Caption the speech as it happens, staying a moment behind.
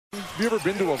Have you ever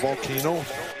been to a volcano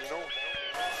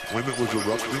when it was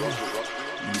erupting?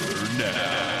 You're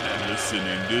now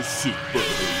listening to Super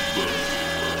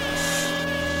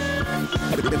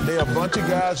Hoopers. They're a bunch of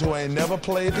guys who ain't never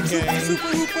played the game.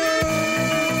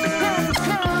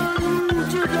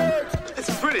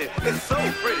 It's pretty. It's so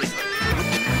pretty.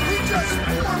 We just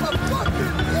won a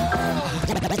fucking war.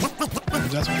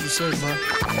 That's what you said, bro.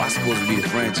 Well, I'm supposed to be the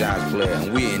franchise player,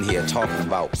 and we're in here talking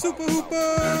about Super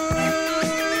Hoopers!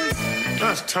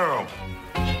 That's terrible.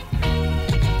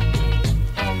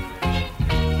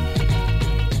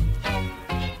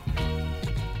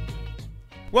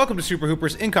 Welcome to Super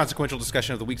Hoopers, inconsequential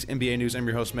discussion of the week's NBA news. I'm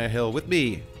your host, Matt Hill. With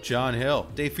me, John Hill,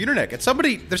 Dave Feudernick.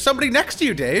 There's somebody next to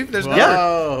you, Dave. There's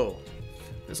Whoa.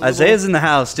 Isaiah's in the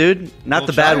house, dude. Not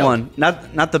the bad one.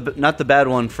 Not the bad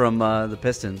one from the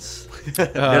Pistons.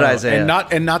 Good Isaiah.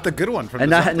 And not the good one from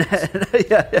the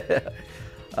Celtics.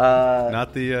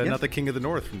 Not the king of the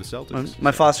north from the Celtics.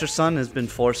 My foster son has been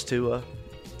forced to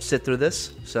sit through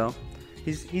this, so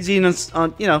he's eating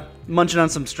on munching on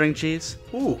some string cheese.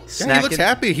 Ooh, yeah, he looks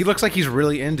happy. He looks like he's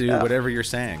really into whatever you're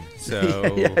saying.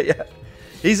 So yeah.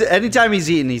 Anytime he's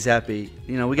eating, he's happy.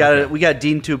 We got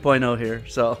Dean 2.0 here.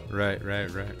 So right.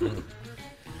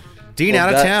 Dean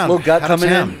out of town. Little gut coming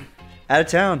in. Out of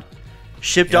town.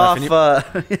 Shipped off.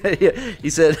 He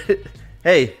said,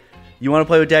 "Hey, you want to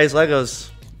play with Daddy's Legos?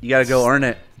 You got to go earn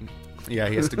it." Yeah,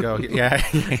 he has to go. Yeah,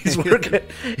 he's working.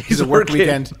 He's a work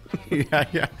weekend.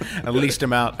 Yeah. I leased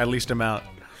him out.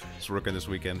 He's working this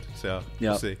weekend. So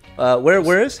we'll see.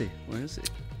 Where is he?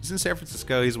 He's in San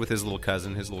Francisco. He's with his little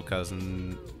cousin.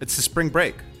 It's his spring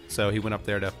break, so he went up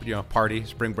there to party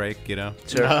spring break.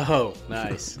 Sure. Oh,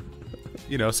 nice.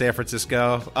 San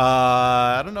Francisco.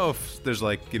 I don't know if there's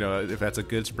if that's a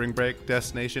good spring break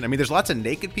destination. I mean, there's lots of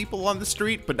naked people on the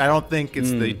street, but I don't think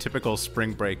it's the typical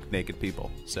spring break naked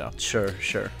people. So sure.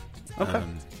 Okay.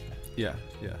 Yeah.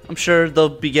 I'm sure they'll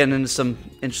be getting into some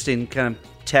interesting kind of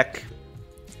tech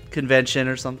convention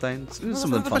or something.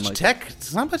 Something fun like that.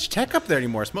 It's not much tech up there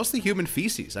anymore. It's mostly human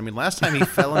feces. I mean, last time he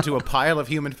fell into a pile of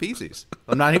human feces.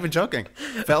 I'm not even joking.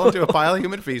 Fell into a pile of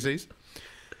human feces.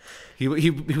 He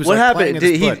was what happened?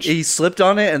 Did he slipped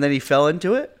on it and then he fell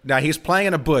into it? No, he was playing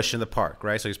in a bush in the park,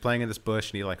 right? So he's playing in this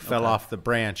bush and he fell off the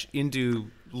branch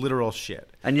into literal shit.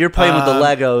 And you're playing with the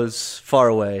Legos far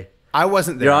away. I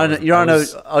wasn't there. You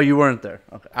weren't there.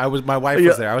 Okay. My wife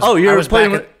was there.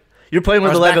 You're playing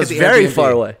with the Legos very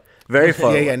far away. Very far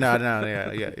away.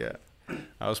 Yeah.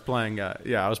 I was playing. I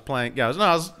was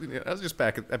just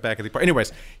back at the park.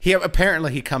 Anyways,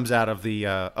 he comes out of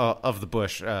the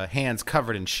bush, hands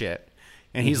covered in shit.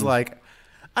 And he's like,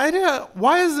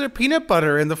 why is there peanut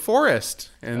butter in the forest?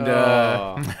 And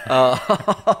oh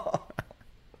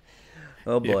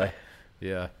boy,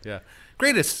 yeah.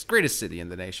 Greatest city in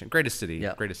the nation. Greatest city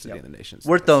in the nation.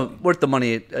 Worth the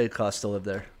money it costs to live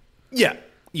there. Yeah.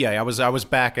 I was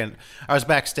back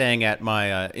staying at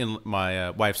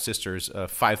my wife's sister's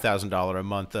 $5,000 a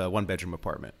month 1-bedroom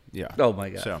apartment. Yeah. Oh my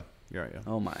god. So yeah.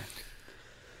 Oh my.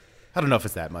 I don't know if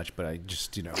it's that much, but I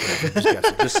just guessing.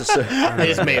 I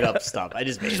just made up stuff. I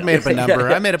just made up a number.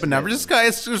 I made up a number. It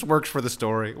just works for the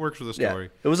story. It works for the story.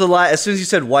 Yeah. It was a lie. As soon as you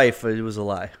said wife, it was a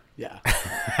lie. Yeah.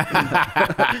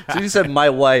 As soon as you said my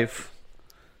wife,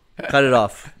 cut it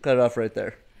off. Cut it off right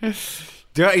there.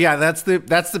 That's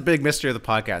the big mystery of the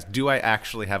podcast. Do I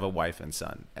actually have a wife and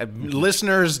son?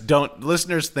 Listeners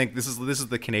think this is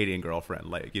the Canadian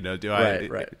girlfriend.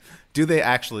 Do they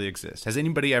actually exist? Has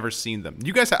anybody ever seen them?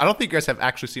 I don't think you guys have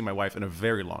actually seen my wife in a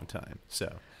very long time.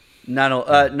 So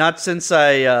not since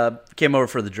I came over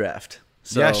for the draft.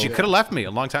 So, yeah, she could have left me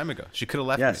a long time ago. She could have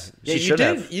left me. Yeah, she should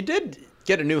have. You did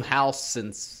get a new house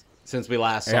since we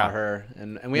last saw her,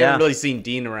 and we haven't really seen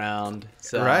Dean around.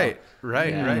 So. Right.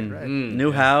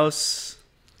 New house.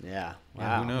 Yeah. Wow.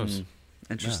 Yeah, who knows?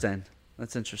 Interesting. Yeah.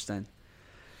 That's interesting.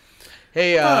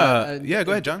 Hey. Go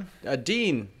ahead, John.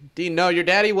 Dean. No, your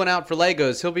daddy went out for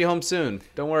Legos. He'll be home soon.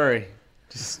 Don't worry.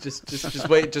 Just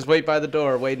wait. Just wait by the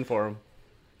door, waiting for him.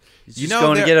 He's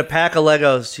going to get a pack of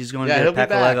Legos. He's going to get a pack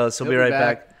of Legos. He'll be right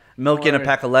back. Milking a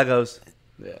pack of Legos.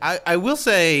 Yeah. I will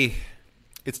say,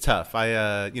 it's tough.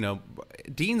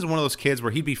 Dean's one of those kids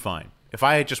where he'd be fine. If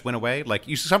I just went away,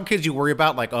 some kids you worry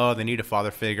about, they need a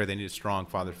father figure, they need a strong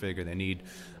father figure, they need,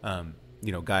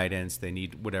 guidance, they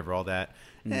need whatever, all that.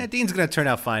 Dean's gonna turn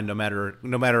out fine, no matter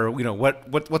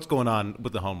what's going on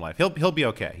with the home life. He'll be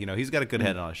okay. He's got a good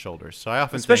head on his shoulders. So I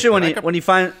often especially when he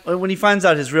finds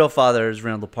out his real father is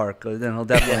Randall Park, then he'll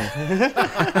definitely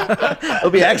he'll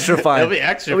be extra fine.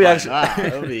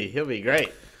 He'll be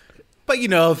great. But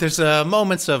there's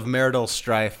moments of marital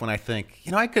strife when I think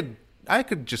I could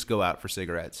could just go out for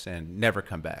cigarettes and never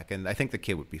come back, and I think the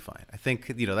kid would be fine. I think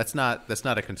that's not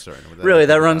a concern. Really,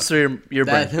 that runs through your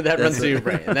brain. That runs through your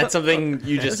brain. And that's something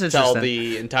you just That's tell interesting.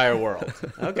 the entire world.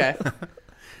 Okay.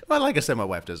 Well, like I said, my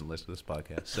wife doesn't listen to this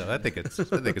podcast, so I think it's fine.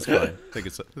 I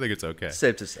think it's okay.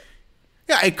 Safe to say.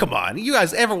 Yeah, hey, come on, you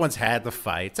guys. Everyone's had the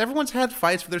fights. Everyone's had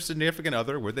fights with their significant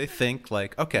other where they think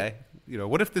like, okay,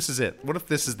 what if this is it? What if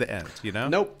this is the end?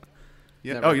 Nope.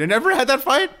 Yeah. Never. Oh, you never had that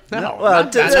fight? No. Well,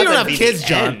 not- that's that you don't doesn't have mean kids, the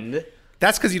John. end.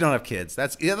 That's because you don't have kids.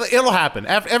 It'll happen.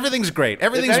 Everything's great.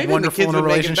 Everything's anything, the wonderful kids in a would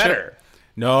make it relationship. better.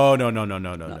 No.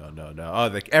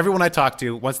 Oh, everyone I talk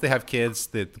to, once they have kids,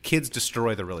 the kids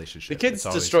destroy the relationship. The kids It's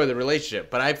always- destroy the relationship,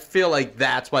 but I feel like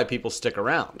that's why people stick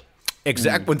around.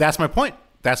 Exactly. That's my point.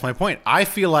 I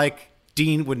feel like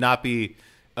Dean would not be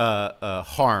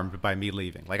harmed by me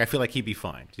leaving. Like I feel like he'd be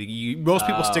fine. Most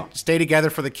people stay together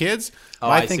for the kids. I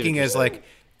My see thinking what you're is like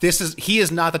he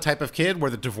is not the type of kid where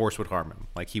the divorce would harm him.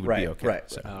 Like he would be okay. Right.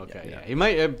 So, Okay, yeah. He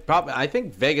might probably. I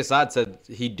think Vegas odds said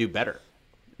he'd do better.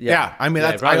 yeah. I mean,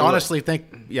 Yeah, that's, he I probably honestly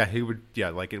think, he would. Yeah,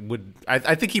 like it would.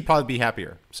 I think he'd probably be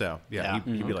happier. So Yeah.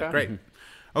 he'd be like, Okay. great.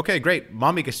 Okay, great.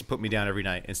 Mommy gets to put me down every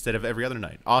night instead of every other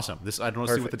night. Awesome. I don't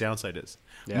see what the downside is.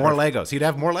 Yeah. More Legos. He'd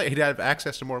have more. He'd have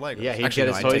access to more Legos. Yeah, he'd Actually,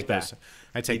 get no, his I'd toys take those. back.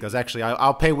 I take those. Actually,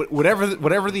 I'll pay whatever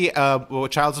the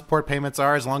child support payments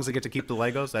are, as long as they get to keep the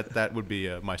Legos. That would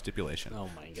be my stipulation. Oh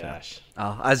my gosh.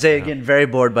 Oh, Isaiah getting very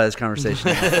bored by this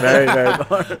conversation. Very, very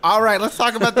bored. All right, let's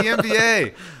talk about the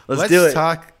NBA. Let's do it.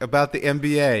 Talk about the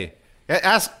NBA.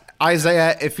 Ask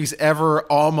Isaiah if he's ever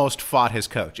almost fought his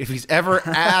coach. If he's ever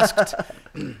asked,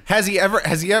 has he ever?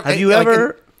 Have you like,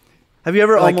 ever? Have you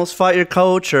ever like- almost fought your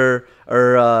coach or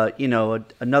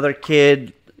another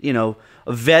kid? A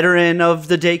veteran of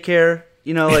the daycare.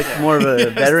 Like more of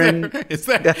a veteran. Is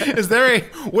there a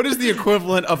what is the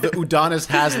equivalent of the Udonis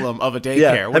Haslam of a daycare?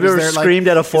 Yeah. What Have you is ever there, like- screamed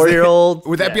at a is there- 4-year-old?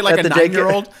 Would that be like at a the daycare?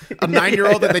 9-year-old? A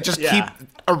 9-year-old that they just Yeah. keep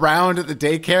around at the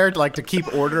daycare, like to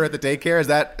keep order at the daycare? Is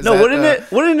that No,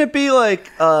 wouldn't it be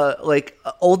like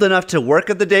old enough to work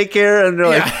at the daycare and they're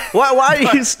like, Yeah. why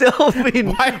are you still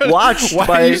being watched Why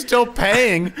by? are you still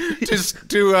paying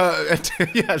to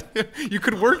you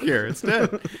could work here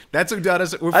instead. That's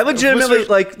Udonis. I legitimately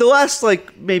like the last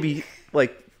maybe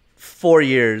 4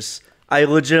 years. I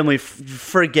legitimately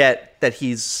forget that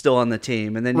he's still on the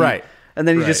team, and then Right. and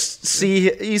then you Right. just see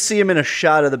him in a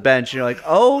shot of the bench, and you're like,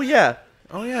 oh yeah,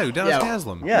 Oh yeah, Udonis Yeah.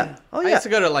 Haslam. yeah, oh I yeah. used to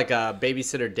go to like a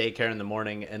babysitter daycare in the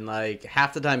morning, and like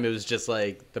half the time it was just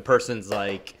like the person's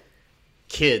like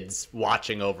kids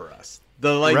watching over us.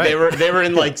 Right. They were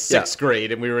in like sixth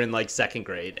grade, and we were in like second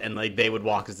grade, and like they would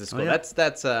walk us to school. yeah.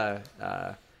 That's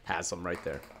Haslam right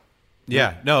there.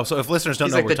 Yeah. No. So if listeners don't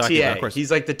He's know like what the we're talking about, TA. of course.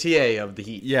 He's like the TA of the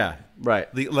Heat. Yeah. Right.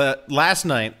 Last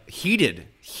night, heated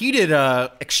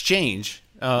exchange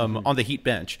on the Heat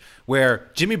bench where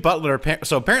Jimmy Butler.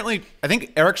 So apparently, I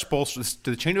think Eric Spoelstra.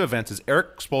 The chain of events is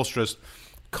Eric Spoelstra's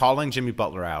calling Jimmy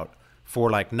Butler out for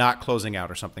like not closing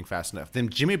out or something fast enough. Then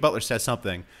Jimmy Butler says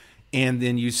something, and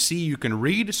then you can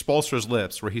read Spoelstra's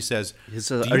lips where he says, He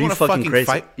says, "Do "Are you wanna fucking crazy?"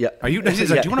 Fight? Yeah. Are you?" He's like,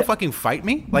 Yeah, "Do you want to yeah. fucking fight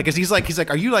me?" Like, he's like,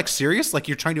 "Are you like serious? Like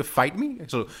you're trying to fight me?"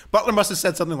 So Butler must have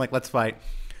said something like, "Let's fight."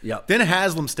 Yep. Then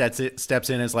Haslam steps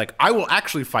in and is like, "I will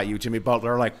actually fight you, Jimmy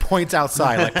Butler." Like points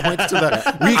outside, like points to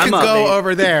the. We can up, go mate.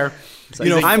 over there.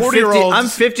 I'm 40-year-olds. I'm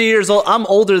 50 years old. I'm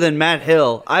older than Matt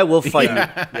Hill. I will fight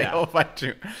you. I will fight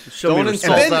you. Don't me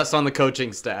insult respect. us on the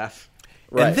coaching staff.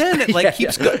 Right. And then it like Yeah,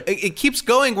 keeps yeah. it keeps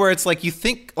going where it's like you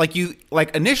think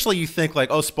initially you think like,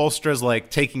 oh, Spoelstra's like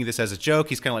taking this as a joke.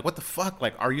 He's kind of like, what the fuck?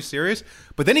 Like, are you serious?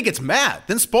 But then he gets mad.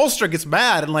 Then Spoelstra gets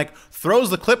mad and like throws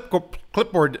the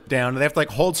clipboard down. And they have to like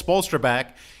hold Spoelstra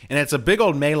back, and it's a big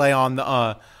old melee on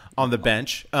the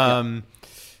bench.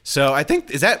 So I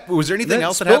think was there anything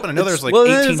else that happened? I know there's like 18.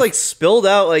 then it's like spilled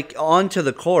out like onto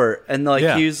the court, and like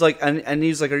Yeah. he was like, and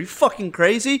he's like, "Are you fucking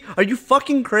crazy? Are you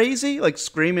fucking crazy?" Like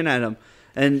screaming at him,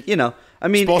 and I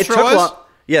mean, it Spoelstra took was? long.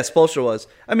 Yeah, Spoelstra was.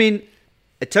 I mean,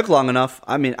 it took long enough.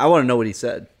 I mean, I want to know what he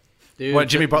said. Dude, What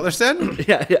Jimmy Butler said?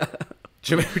 Yeah, yeah.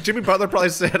 Jimmy Butler probably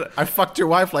said, "I fucked your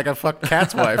wife like I fucked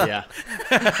Cat's wife." Yeah.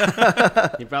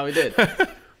 He probably did.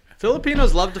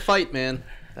 Filipinos love to fight, man.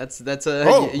 That's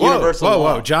a universal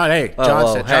law. Whoa, John.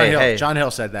 Hey, John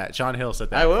Hill said that. John Hill said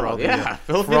that. I will, For all the, yeah.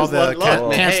 for all Filipinos the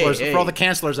love- cancelers, hey, for all the hey.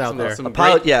 cancelers out there. Some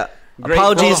great- great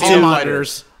Apologies Filipino to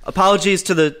fighters. apologies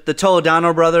to the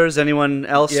Toledano brothers. Anyone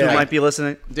else Yeah. who might be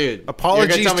listening? Dude,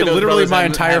 Apologies you're gonna tell me to those literally brothers my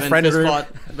haven't- entire haven't friend fist group.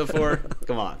 fought before.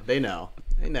 Come on, they know.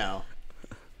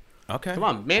 Okay. Come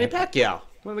on, Manny Pacquiao,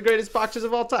 one of the greatest boxers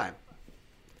of all time.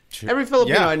 Every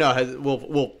Filipino Yeah. I know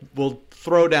will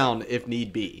throw down if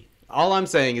need be All I'm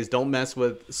saying is don't mess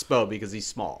with Spo because he's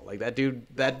small. Like that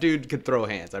dude could throw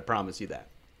hands. I promise you that.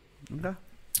 Okay.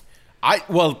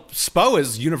 Spo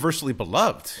is universally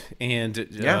beloved, and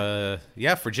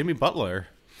for Jimmy Butler,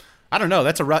 I don't know.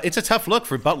 It's a tough look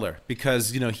for Butler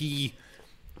because he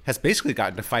has basically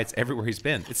gotten to fights everywhere he's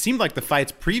been. It seemed like the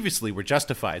fights previously were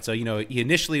justified. So he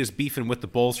initially was beefing with the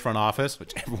Bulls front office,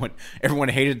 which everyone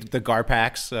hated the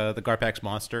Garpax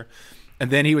monster.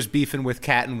 And then he was beefing with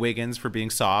Cat and Wiggins for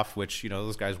being soft, which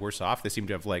those guys were soft. They seem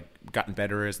to have gotten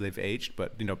better as they've aged,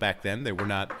 but back then they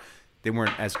weren't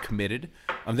as committed.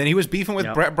 Then he was beefing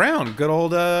with Brett Brown, good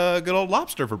old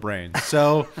lobster for brains.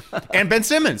 So and Ben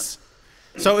Simmons.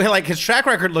 So his track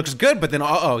record looks good, but then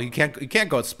you can't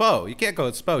go at Spo. You can't go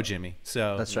at Spo, Jimmy.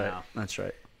 So That's right. That's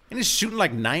right. And he's shooting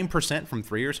 9% from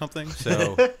three or something.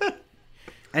 So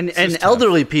and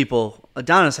elderly people,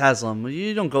 Adonis Haslam,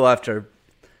 you don't go after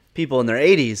people in their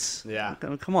 80s. Yeah.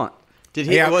 Come on. Did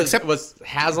he was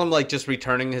Haslam just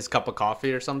returning his cup of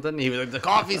coffee or something? He was like, the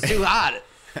coffee's too hot.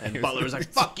 And Butler was like,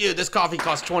 fuck you, this coffee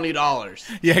costs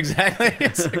 $20. Yeah, exactly.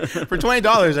 For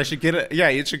 $20, I should get it. Yeah,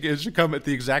 it should come at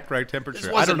the exact right temperature.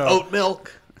 This wasn't oat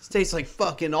milk. This tastes like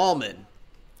fucking almond.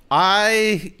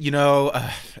 I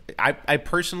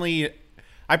personally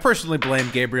blame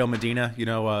Gabriel Medina,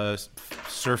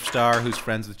 surf star who's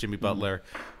friends with Jimmy Butler,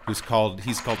 he's called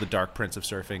the Dark Prince of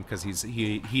Surfing because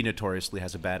he notoriously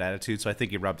has a bad attitude. So I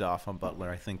think he rubbed off on Butler.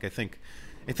 I think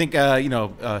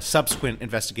subsequent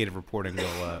investigative reporting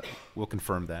will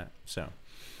confirm that. So,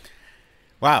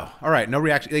 wow. All right, no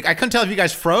reaction. I couldn't tell if you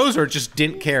guys froze or just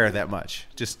didn't care that much.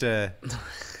 Just I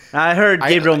heard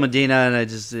Gabriel Medina and I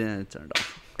just turned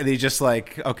off. And he just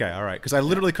okay, all right, because I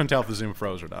literally couldn't tell if the Zoom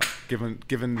froze or not,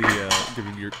 given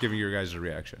your guys'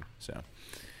 reaction. So,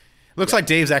 looks like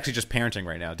Dave's actually just parenting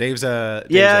right now. Dave's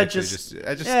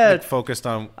focused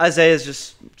on Isaiah's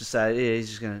just decided he's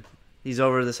just gonna. He's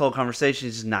over this whole conversation.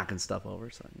 He's just knocking stuff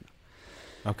over. So,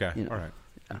 okay, all right,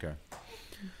 okay.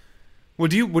 Well,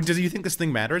 do you think this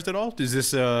thing matters at all? Does this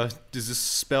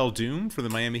spell doom for the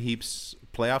Miami Heat's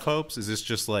playoff hopes? Is this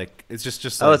just it's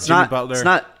Jimmy Butler?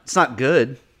 It's not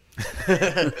good.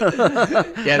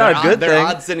 Yeah, their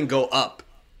odds didn't go up.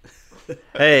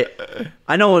 Hey,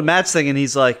 I know what Matt's thinking.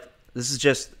 He's like, this is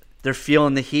just they're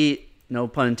feeling the heat. No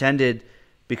pun intended,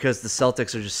 because the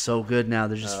Celtics are just so good now.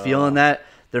 They're just feeling that.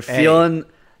 They're feeling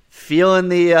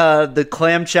the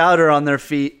clam chowder on their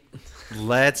feet.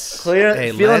 Feeling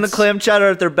the clam chowder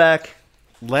at their back.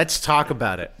 Let's talk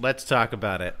about it.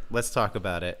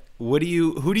 Who do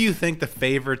you think the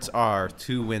favorites are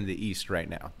to win the East right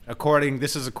now?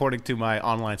 This is according to my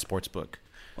online sports book.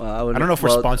 Well, I don't know if we're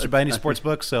sponsored by any sports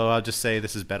book, so I'll just say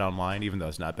this is Bet Online, even though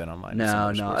it's not Bet Online.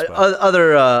 No.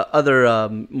 Other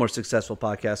more successful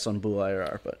podcasts on Blue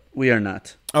IRR, but we are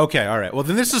not. Okay, all right. Well,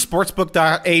 then this is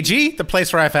sportsbook.ag, the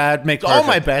place where I've make all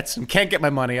my bets and can't get my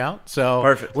money out. So,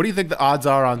 perfect. What do you think the odds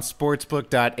are on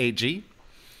sportsbook.ag?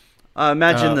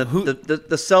 Imagine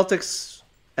the Celtics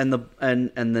and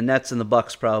the Nets and the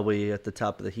Bucks probably at the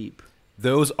top of the heap.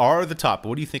 Those are the top.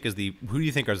 Who do you think is the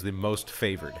most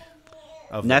favored?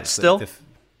 Of Nets still?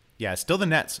 Still the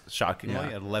Nets, shockingly,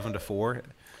 at 11-4.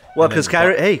 Well, because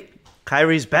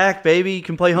Kyrie's back, baby. You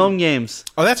can play home games.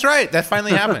 Oh, that's right. That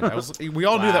finally happened. We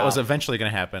all knew that was eventually going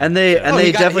to happen. And they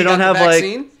definitely don't have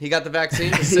He got the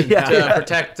vaccine to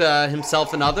protect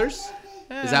himself and others.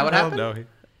 Is that what happened?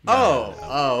 No.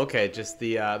 Okay. Just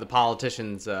the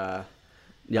politicians. They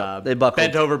buckled.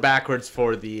 Bent over backwards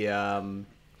for the.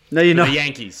 The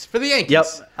Yankees. For the Yankees. Yep.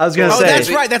 I was going to say. That's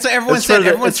right. That's what everyone said.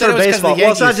 Everyone said it was baseball.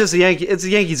 Well, it's not just the Yankees. It's the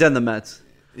Yankees and the Mets.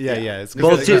 Yeah. It's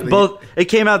both. It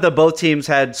came out that both teams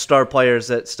had star players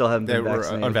that still haven't been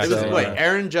vaccinated. Wait,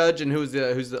 Aaron Judge and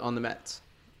who's on the Mets?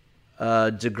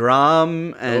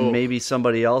 DeGrom and maybe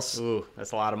somebody else. Ooh,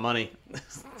 that's a lot of money.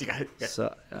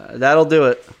 So that'll do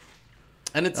it.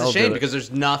 And it's a shame because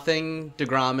there's nothing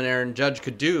DeGrom and Aaron Judge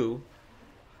could do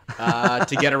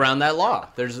to get around that law.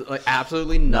 There's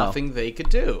absolutely nothing they could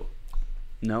do.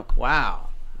 No. Wow.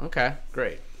 Okay,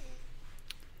 great.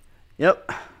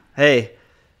 Yep. Hey,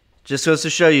 just goes to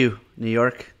show you, New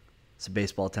York, it's a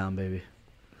baseball town, baby.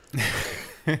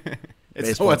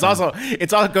 It also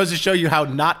goes to show you how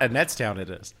not a Nets town it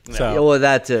is. So well,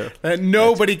 that too.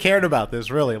 Nobody cared about this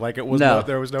really. There was no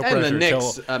pressure. And the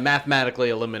Knicks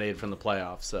mathematically eliminated from the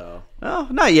playoffs. So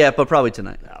not yet, but probably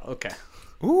tonight. Oh, okay.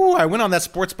 Ooh, I went on that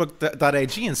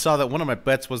sportsbook.ag and saw that one of my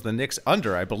bets was the Knicks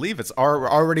under. I believe it's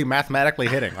already mathematically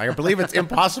hitting. I believe it's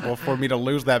impossible for me to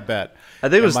lose that bet. I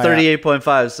think it was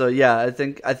 38.5. So yeah, I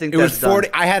think it was 40.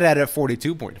 Done. I had it at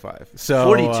 42.5. So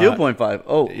 42.5.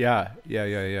 Oh yeah.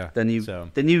 Then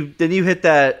you hit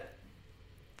that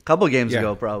a couple games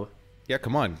ago, probably. Yeah,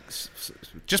 come on.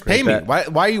 Just pay me. Why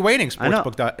are you waiting,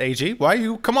 Sportsbook.ag? Why are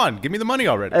you? Come on, give me the money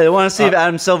already. Hey, I want to see if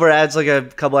Adam Silver adds like a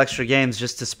couple extra games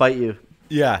just to spite you.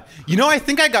 Yeah. I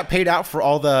think I got paid out for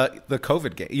all the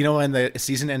COVID games. When the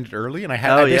season ended early, and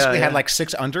I basically had like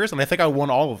 6 unders, and I think I won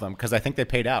all of them because I think they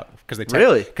paid out because they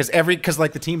really because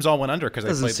like the teams all went under because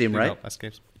they played seem right. Less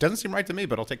games. It doesn't seem right to me,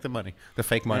 but I'll take the money, the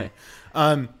fake money.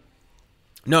 Right.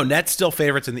 No, Nets still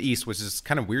favorites in the East, which is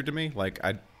kind of weird to me. Like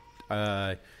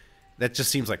that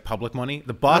just seems like public money.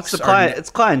 The Bucks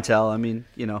it's clientele. I mean,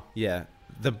 Yeah,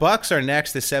 the Bucks are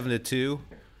next to 7-2.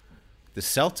 The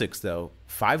Celtics though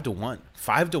 5-1,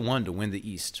 5-1 to win the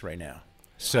East right now.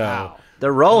 So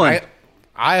they're rolling.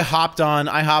 I hopped on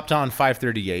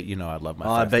 538. I love my.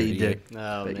 I bet you did.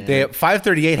 Oh, man.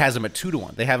 538 has them at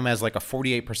 2-1. They have them as like a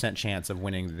 48% chance of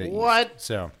winning the What? East.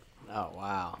 So. Oh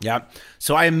wow. Yeah.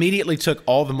 So I immediately took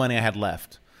all the money I had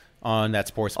left on that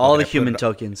sports. All the human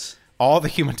tokens. All the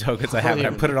human tokens I have. I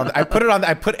put it on.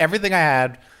 I put everything I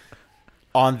had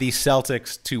on the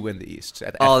Celtics to win the East.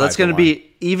 That's going to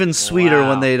be even sweeter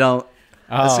when they don't.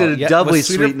 It's going to doubly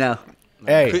sweet now.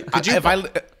 Hey, could you,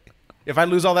 if I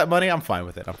lose all that money, I'm fine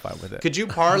with it. Could you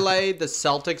parlay the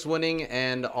Celtics winning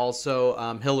and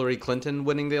also Hillary Clinton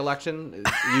winning the election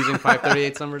using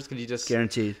 538 numbers? Could you just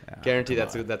guaranteed? Guarantee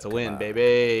that's a win,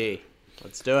 baby.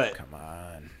 Let's do it. Come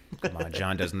on.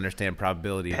 John doesn't understand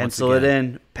probability. Pencil it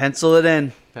in. Pencil it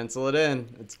in.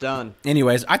 It's done.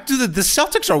 Anyways, the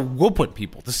Celtics are whooping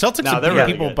people. The Celtics are beating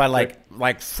people by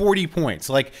like 40 points.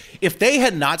 Like if they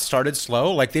had not started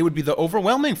slow, like they would be the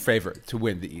overwhelming favorite to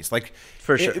win the East. Like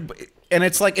for sure. And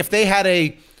it's like if they had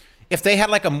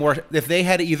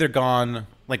either gone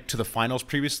like to the finals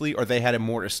previously, or they had a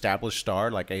more established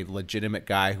star, like a legitimate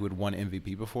guy who had won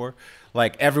MVP before,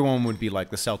 like everyone would be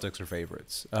like the Celtics are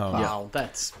favorites. Wow,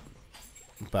 that's.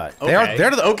 But okay. they're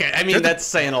the okay. I mean, that's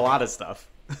saying a lot of stuff.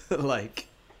 Like,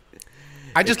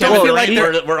 I just don't feel like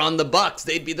we're on the Bucks.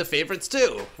 They'd be the favorites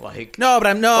too. Like, no, but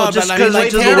I'm no. Well, just because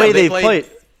like, the way they played.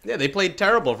 Yeah, they played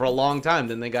terrible for a long time.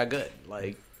 Then they got good.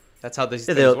 Like, that's how these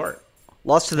things work.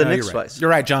 Lost to the Knicks twice. You're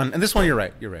right, John. And this one, you're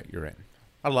right.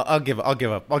 I'll give up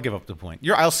the point.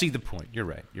 I'll see the point. You're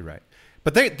right.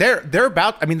 But they're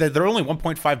about. I mean, they're only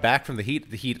 1.5 back from the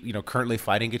Heat. The Heat, currently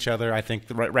fighting each other. I think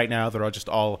right now they're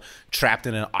all trapped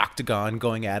in an octagon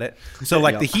going at it. So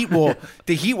like the Heat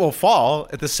will fall.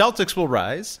 The Celtics will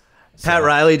rise. Pat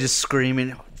Riley just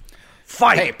screaming,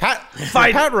 "Fight! Hey,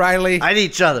 fight! Pat Riley! Fight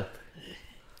each other."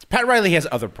 Pat Riley has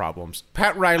other problems.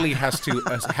 Pat Riley has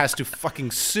to fucking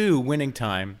sue Winning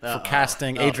Time for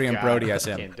casting Adrian Brody as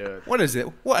him. Can't do it. What is it?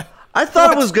 What? I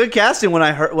thought it was good casting when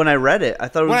I read it. I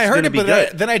thought it was going to be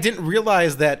good. Then I didn't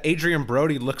realize that Adrian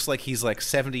Brody looks like he's like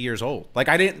 70 years old. Like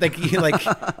I didn't like he like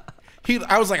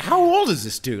I was like, how old is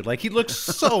this dude? Like he looks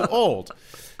so old.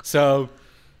 So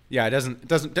yeah,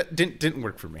 it didn't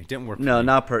work for me. Didn't work.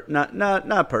 No, for me.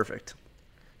 not perfect.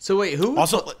 So wait, who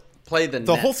also played the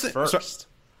Nets whole thing first?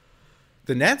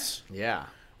 The Nets? Yeah.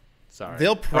 Sorry.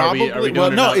 They'll probably. Are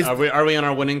we on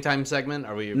our Winning Time segment?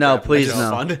 Are we? No, please no.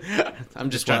 Fun?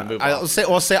 I'm just trying to move. I'll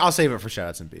save it for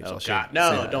shoutouts and beefs. Oh God,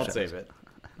 no! Don't save it.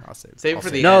 I'll save it. Save it for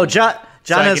the no. end. John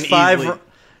has 5.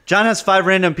 John has 5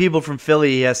 random people from Philly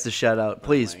he has to shout out.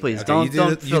 Please. Okay,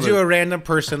 Don't. You do a random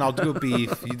person, I'll do a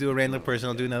beef. You do a random person,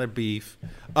 I'll do another beef.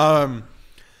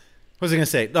 What was I going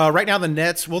to say? Right now, the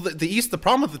Nets. Well, the East. The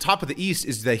problem with the top of the East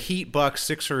is the Heat, Bucks,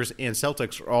 Sixers, and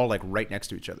Celtics are all like right next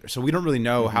to each other. So we don't really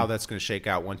know how that's going to shake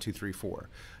out. 1, 2, 3, 4.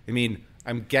 I mean,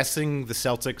 I'm guessing the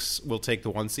Celtics will take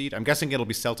the 1 seed. I'm guessing it'll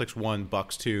be Celtics 1,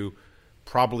 Bucks 2,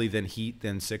 probably then Heat,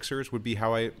 then Sixers would be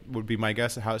my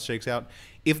guess of how it shakes out.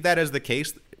 If that is the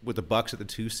case with the Bucks at the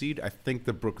 2 seed, I think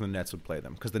the Brooklyn Nets would play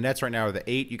them because the Nets right now are the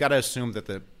 8. You got to assume that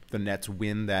the Nets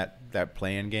win that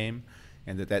play-in game,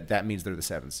 and that means they're the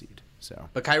 7 seed. So,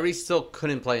 but Kyrie still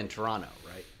couldn't play in Toronto,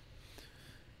 right?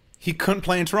 He couldn't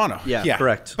play in Toronto. Yeah,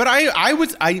 correct. But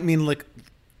I mean, like,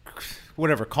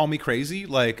 whatever. Call me crazy.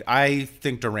 Like, I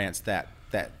think Durant's that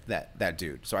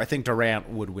dude. So I think Durant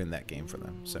would win that game for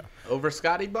them. So over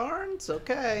Scotty Barnes,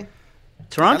 okay.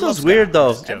 Toronto's weird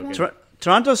though.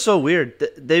 Toronto's so weird.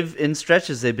 In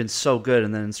stretches they've been so good,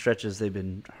 and then in stretches they've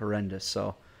been horrendous.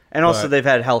 So, and also they've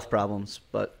had health problems,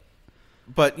 But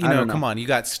come on, you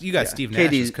got Steve Nash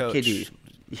as coach. KD,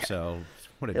 yeah. So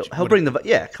he'll bring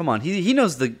the come on. He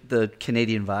knows the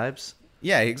Canadian vibes.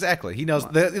 Yeah, exactly. He knows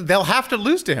they'll have to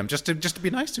lose to him just to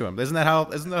be nice to him. Isn't that how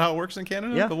it works in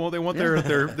Canada? Yeah. They want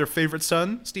their favorite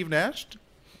son, Steve Nash.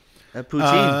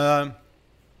 Poutine.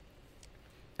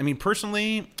 I mean,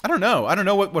 personally, I don't know. I don't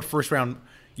know what first round.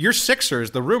 Your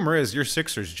Sixers. The rumor is your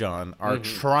Sixers, John, are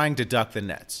trying to duck the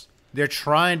Nets. They're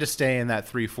trying to stay in that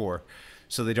 3-4.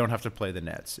 so they don't have to play the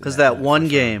Nets. Because that one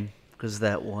game. Because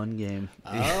that one game.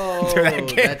 Oh,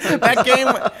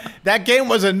 that game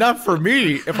was enough for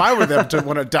me if I were them to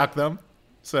want to duck them.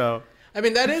 So I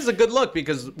mean, that is a good look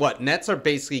because Nets are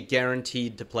basically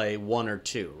guaranteed to play 1 or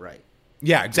 2, right?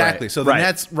 Yeah, exactly. Right. So the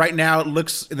Nets right now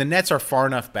the Nets are far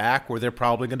enough back where they're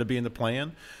probably going to be in the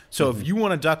play-in. So if you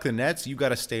want to duck the Nets, you got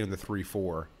to stay in the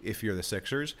 3-4 if you're the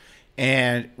Sixers.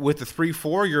 And with the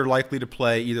 3-4, you're likely to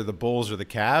play either the Bulls or the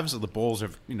Cavs. The Bulls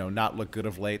have not looked good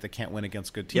of late. They can't win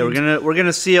against good teams. Yeah, we're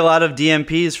gonna see a lot of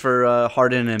DMPs for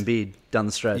Harden and Embiid down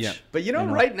the stretch. Yeah. But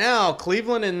right now,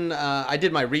 Cleveland and I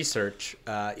did my research,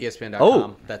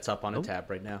 ESPN.com. That's up on a tab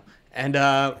right now. And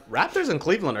Raptors and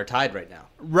Cleveland are tied right now.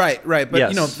 Right. But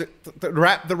Yes. the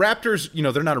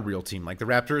Raptors, they're not a real team. Like the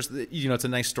Raptors, it's a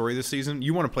nice story this season.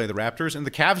 You want to play the Raptors, and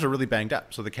the Cavs are really banged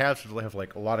up. So the Cavs really have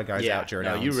like a lot of guys out. Jared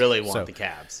Allen. You really want the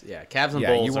Cavs. Yeah, Cavs and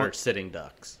Bulls are sitting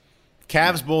ducks.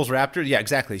 Cavs, Bulls, Raptors. Yeah,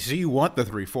 exactly. So you want the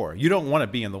 3-4. You don't want to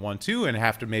be in the 1-2 and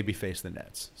have to maybe face the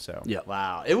Nets. So yeah.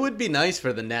 Wow, it would be nice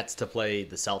for the Nets to play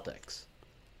the Celtics.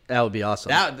 That would be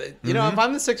awesome. If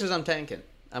I'm the Sixers, I'm tanking.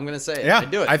 I'm gonna say it. Yeah, I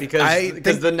do it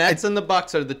because the Nets and the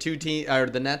Bucks are the two teams, or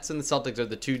the Nets and the Celtics are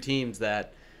the two teams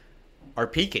that are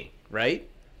peaking, right?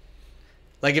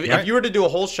 Like if you were to do a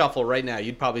whole shuffle right now,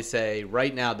 you'd probably say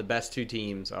right now the best two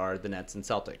teams are the Nets and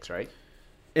Celtics, right?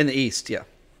 In the East, yeah.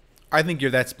 I think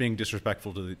that's being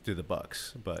disrespectful to the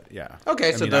Bucks, but yeah.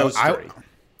 Okay, those three.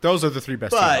 Those are the three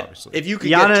best teams, obviously. If you could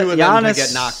get two of them to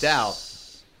get knocked out.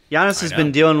 Giannis has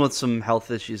been dealing with some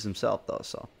health issues himself, though,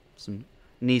 so some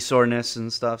knee soreness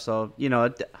and stuff. So,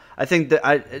 I think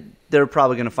that they're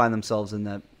probably going to find themselves in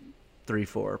that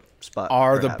 3-4 spot.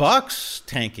 Are perhaps. the Bucks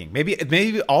tanking?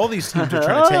 Maybe all these teams are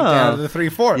trying to tank down to the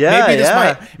 3-4.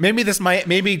 Yeah,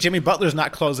 Maybe Jimmy Butler's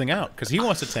not closing out because he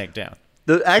wants to tank down.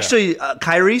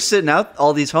 Kyrie sitting out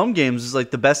all these home games is like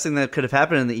the best thing that could have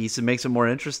happened in the East. It makes it more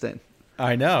interesting.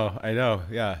 I know.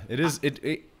 Yeah, it is.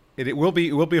 It will be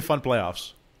a fun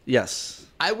playoffs. Yes.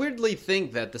 I weirdly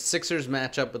think that the Sixers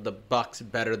match up with the Bucks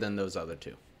better than those other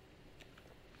two.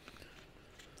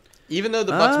 Even though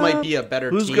the Bucks might be a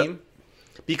better team,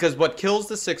 because what kills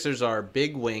the Sixers are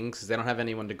big wings because they don't have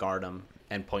anyone to guard them,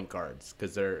 and point guards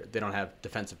because they don't have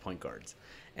defensive point guards.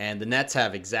 And the Nets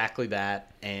have exactly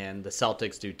that, and the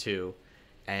Celtics do too.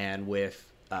 And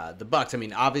with the Bucks, I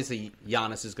mean, obviously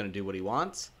Giannis is going to do what he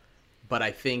wants, but I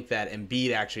think that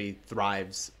Embiid actually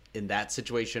thrives in that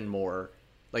situation more.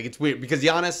 Like, it's weird because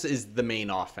Giannis is the main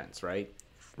offense, right?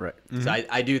 Right. So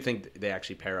I do think they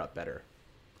actually pair up better.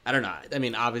 I don't know. I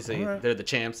mean, obviously they're the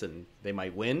champs and they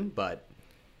might win, but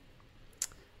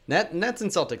Nets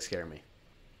and Celtics scare me.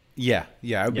 Yeah,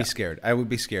 I would be scared. I would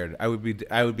be scared. I would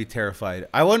be terrified.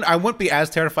 I wouldn't be as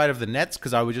terrified of the Nets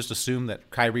because I would just assume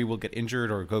that Kyrie will get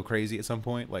injured or go crazy at some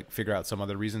point, like figure out some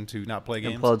other reason to not play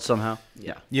games. Implode somehow.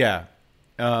 Yeah.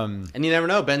 And you never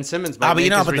know. Ben Simmons might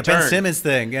make his but return. the Ben Simmons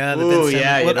thing. Yeah. Ooh,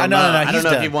 yeah. No. I don't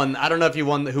know if he won. I don't know if he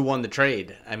won. Who won the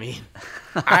trade? I mean,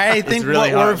 I think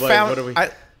really what hard. we're found. What are we?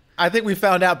 I think we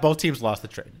found out both teams lost the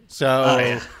trade.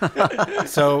 So,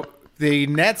 so the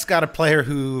Nets got a player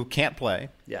who can't play.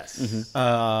 Yes.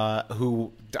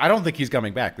 Who I don't think he's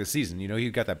coming back this season. He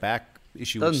got that back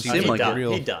issue. Doesn't seem like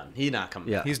it. He's done. He's not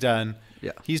coming back. He's done.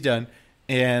 Yeah. He's done.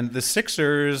 And the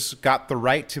Sixers got the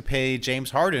right to pay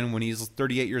James Harden when he's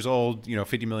 38 years old,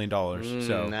 $50 million.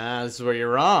 So Nah, this is where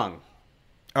you're wrong.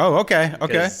 Oh, okay.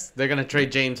 They're going to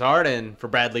trade James Harden for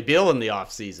Bradley Beal in the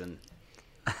offseason.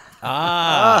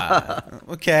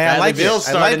 Okay. Bradley Beal's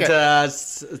starting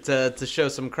to to show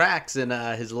some cracks in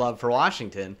his love for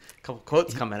Washington. A couple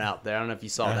quotes coming out there. I don't know if you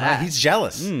saw that. He's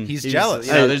jealous. He's jealous.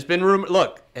 There's been rumor.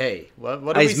 Look, hey, what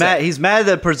do we say? He's mad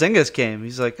that Porzingis came.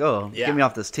 He's like, get me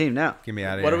off this team now. Get me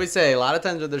out of here. What do we say? A lot of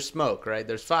times when there's smoke, right?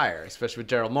 There's fire, especially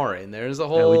with Daryl Morey. And there's a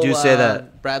whole. we do say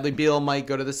that. Bradley Beal might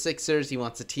go to the Sixers. He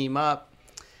wants to team up.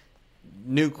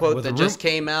 New quote that just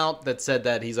came out that said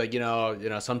that he's like,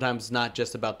 sometimes it's not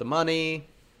just about the money.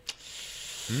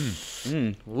 Is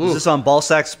this on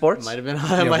Ballsack Sports? Might have been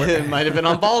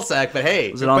on Ballsack, but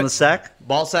hey, was it on the sack?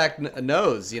 Ballsack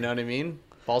knows, you know what I mean?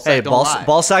 Ballsack don't lie.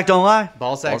 Ballsack don't lie.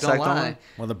 Ballsack don't lie.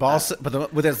 Well,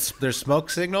 but there's smoke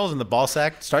signals and the ball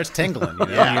sack starts tingling.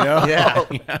 Yeah.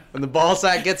 When the ball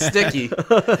sack gets sticky,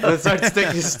 when it starts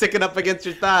sticking up against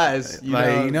your thighs,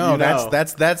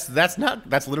 that's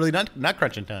literally not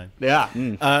crunching time. Yeah.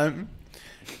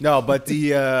 No, but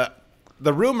the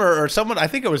rumor or someone, I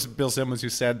think it was Bill Simmons who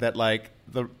said that like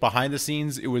the behind the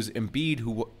scenes it was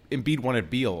Embiid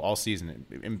wanted Beal all season.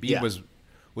 Embiid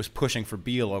was pushing for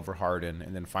Beal over Harden,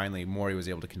 and then finally Morey was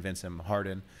able to convince him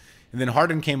Harden. And then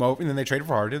Harden came over, and then they traded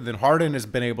for Harden. Then Harden has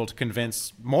been able to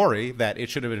convince Morey that it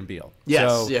should have been Beal. Yes,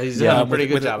 so, he's done a pretty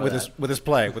good job with his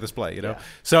play, you know. Yeah.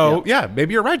 So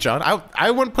maybe you're right, John.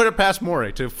 I wouldn't put it past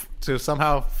Morey to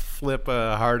somehow flip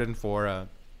Harden for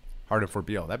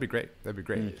Beal. That'd be great.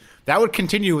 That would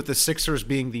continue with the Sixers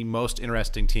being the most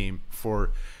interesting team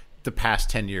for the past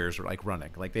 10 years, like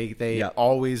running. Like they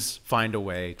always find a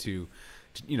way to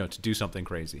do something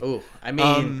crazy. Oh, I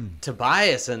mean,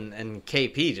 Tobias and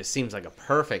KP just seems like a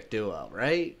perfect duo,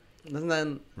 right? Doesn't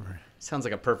that sounds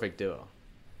like a perfect duo?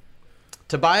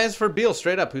 Tobias for Beal,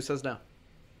 straight up. Who says no?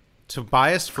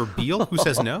 Tobias for Beal? Who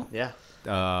says no? Yeah.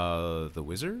 The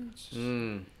Wizards?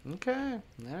 Okay. All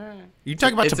right. You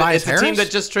talking about Tobias Harris? It's a team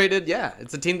that just traded. Yeah,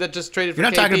 it's a team that just traded for KP.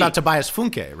 You're not talking about Tobias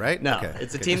Funke, right? No, okay.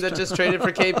 It's a team that just traded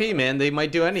for KP, man. They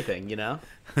might do anything, you know?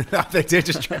 They did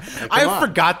just try. I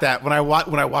forgot that when I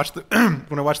watched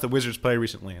the Wizards play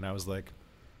recently, and I was like,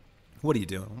 what are you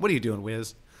doing? What are you doing,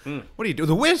 Wiz? What are you doing?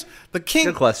 The King.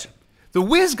 Good question. The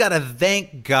Wiz got to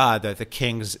thank God that the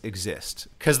Kings exist,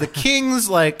 because the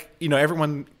Kings,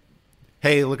 everyone,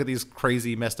 hey, look at these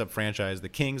crazy messed up franchise, the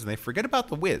Kings, and they forget about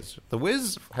the Wiz. The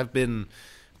Wiz have been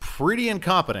pretty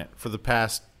incompetent for the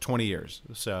past 20 years.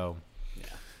 So,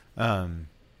 all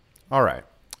right.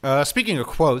 Speaking of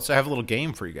quotes, I have a little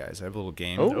game for you guys.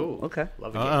 Oh, okay.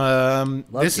 Love a game.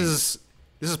 This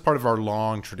is part of our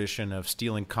long tradition of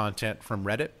stealing content from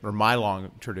Reddit, or my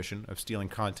long tradition of stealing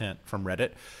content from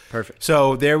Reddit. Perfect.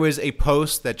 So there was a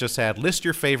post that just had list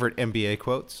your favorite NBA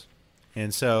quotes,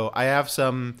 and so I have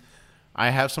some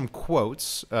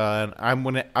quotes. And I'm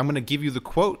gonna give you the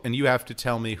quote, and you have to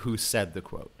tell me who said the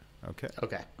quote. Okay.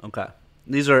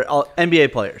 These are all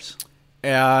NBA players.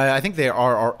 I think they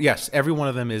are. Yes, every one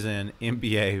of them is an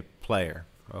NBA player.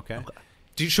 Okay.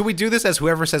 Should we do this as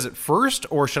whoever says it first,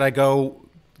 or should I go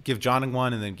give John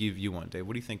one and then give you one, Dave?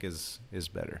 What do you think is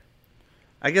better?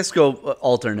 I guess go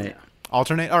alternate.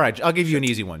 Alternate? All right, I'll give you an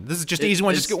easy one. This is just an easy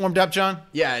one. Just get warmed up, John.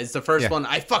 Yeah, it's the first one.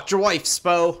 I fucked your wife,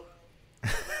 Spo.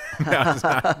 No, it's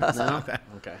not that.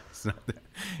 Okay. It's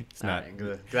not. Right,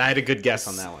 I had a good guess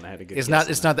on that one. That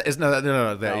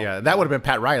would have been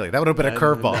Pat Riley. That would have been a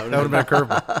curveball. That would have been a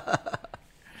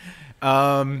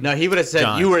curveball. No, he would have said,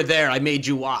 John. "You were there. I made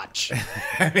you watch."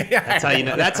 That's how you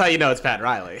know. That's how you know it's Pat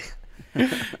Riley.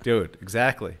 Dude,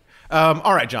 exactly.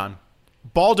 All right, John.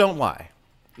 Ball don't lie.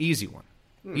 Easy one.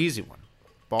 Easy one.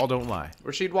 Ball don't lie.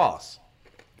 Rasheed Wallace.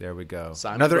 There we go.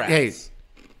 Simon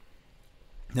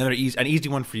An easy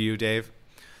one for you, Dave.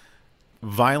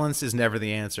 Violence is never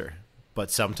the answer, but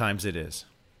sometimes it is.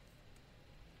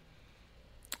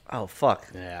 Oh, fuck.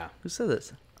 Yeah. Who said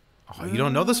this? Oh, you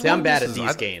don't know this See, one? I'm bad at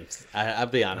these games. I'll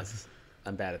be honest.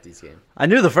 I'm bad at these games. I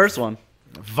knew the first one.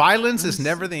 Violence is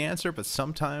never the answer, but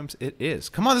sometimes it is.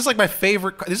 Come on, this is like my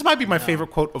favorite. This might be my favorite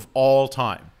quote of all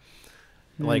time.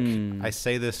 Like, I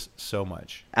say this so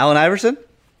much. Allen Iverson?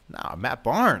 No, Matt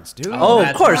Barnes, dude. Oh,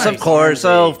 of course. Matt Barnes.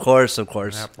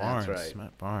 That's right.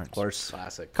 Matt Barnes. Of course.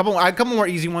 Classic. Couple more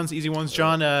easy ones,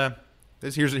 John.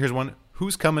 Here's one.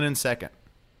 Who's coming in second?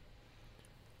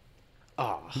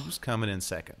 Oh. Who's coming in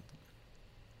second?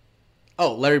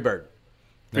 Oh, Larry Bird.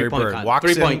 Larry Bird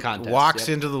walks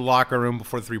into the locker room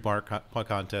before the three-point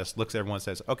contest, looks at everyone and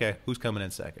says, okay, who's coming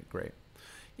in second? Great.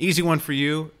 Easy one for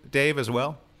you, Dave, as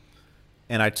well.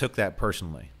 And I took that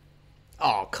personally.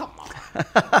 Oh, come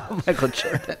on. Michael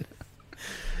Jordan.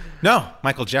 No,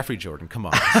 Michael Jeffrey Jordan. Come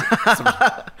on.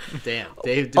 Damn.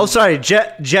 Dave. Oh, sorry.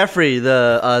 Jeffrey,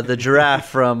 the giraffe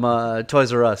from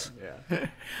Toys R Us. Yeah.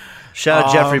 Shout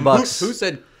out Jeffrey Bucks. Who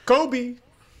said Kobe?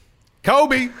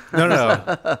 Kobe.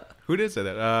 No. Who did say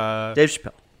that? Dave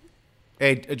Chappelle.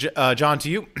 Hey, John, to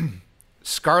you.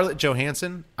 Scarlett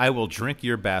Johansson, I will drink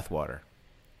your bathwater.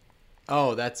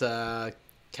 Oh, that's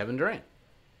Kevin Durant.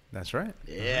 That's right.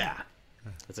 Yeah.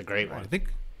 That's a great one. I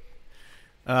think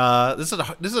this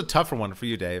is a tougher one for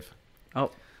you, Dave.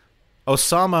 Oh.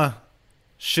 Osama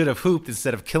should have hooped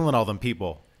instead of killing all them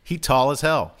people. He tall as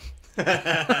hell. This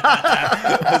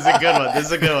is a good one. This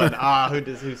is a good one.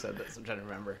 Who said this? I'm trying to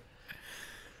remember.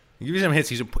 Give you some hints.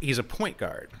 He's a point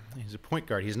guard. He's a point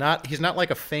guard. He's not like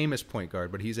a famous point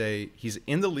guard, but he's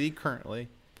in the league currently.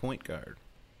 Point guard.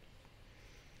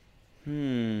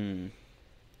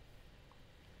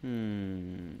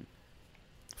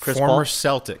 Chris Former Paul?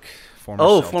 Celtic.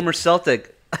 Former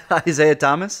Celtic. Isaiah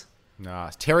Thomas?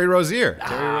 Nah, Terry Rozier.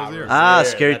 Scary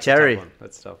That's Terry.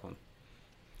 That's a tough one.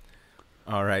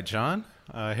 All right, John.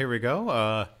 Here we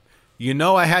go. You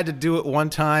know I had to do it one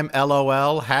time.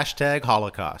 LOL. #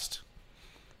 Holocaust.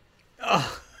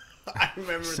 I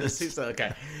remember this. He's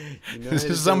okay. This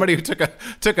is somebody who took a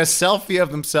selfie of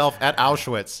himself at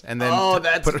Auschwitz and then. Oh,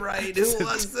 that's right. Who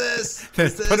was this?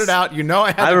 Put it out. You know,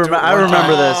 I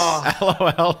remember this.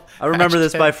 LOL. I remember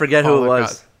this, but I forget who it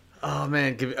was. God. Oh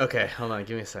man. Okay, hold on.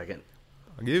 Give me a second.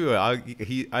 I'll give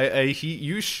you.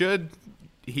 You should.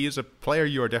 He is a player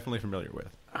you are definitely familiar with.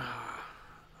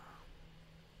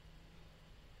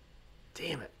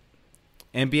 Damn it.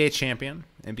 NBA champion.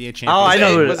 Oh, I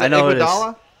know who it is. I know who it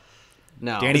is.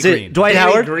 No. Danny Green. It Dwight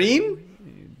Danny Howard?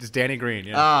 Green? It's Danny Green.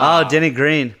 Yeah. Oh, Danny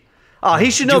Green. Oh,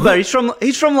 he should know better.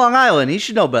 He's from Long Island. He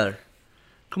should know better.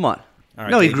 Come on. All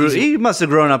right, no, Dave, he must have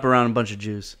grown up around a bunch of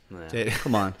Jews. Yeah.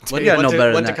 Come on. Went You gotta know better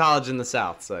than Went to that. college in the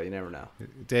South, so you never know.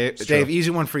 Dave,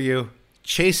 easy one for you.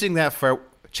 Chasing that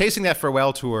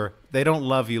farewell tour. They don't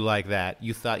love you like that.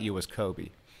 You thought you was Kobe.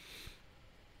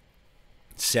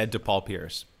 Said to Paul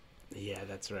Pierce. Yeah,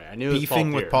 that's right. I knew it was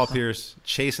Beefing with Paul Pierce,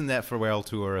 chasing that farewell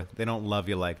tour. They don't love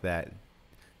you like that.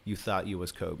 You thought you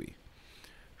was Kobe.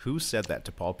 Who said that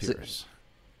to Paul Pierce?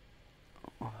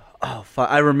 Oh,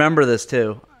 I remember this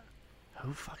too.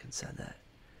 Who fucking said that?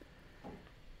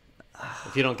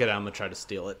 If you don't get it, I'm gonna try to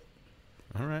steal it.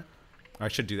 All right. I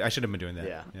should have been doing that.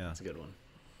 Yeah, that's a good one.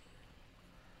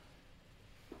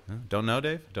 Don't know,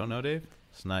 Dave?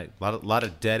 It's not a lot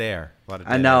of dead air.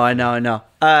 I know.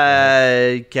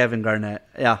 Kevin Garnett.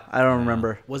 Yeah, I don't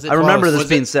remember. Was it? I remember this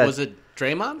being said. Was it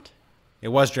Draymond? It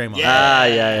was Draymond.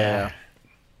 Yeah.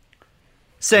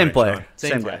 Same player.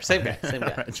 Same guy. Same.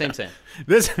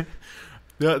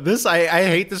 This I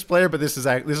hate this player, but this is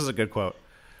a good quote.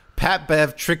 Pat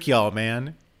Bev trick y'all,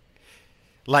 man.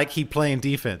 Like he playing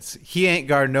defense. He ain't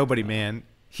guard nobody, man.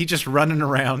 He just running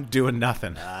around doing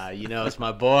nothing. It's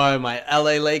my boy, my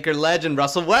LA Laker legend,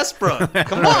 Russell Westbrook.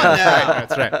 Come on now.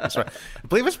 That's right. I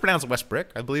believe it's pronounced Westbrick.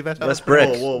 I believe that's how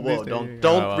Westbrick. Whoa.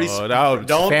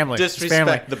 Don't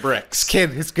disrespect the bricks.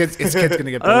 His kid's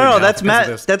gonna get bullied. No, now that's because of Matt.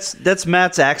 this. That's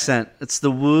Matt's accent. It's the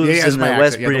woos and the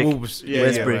Westbrick.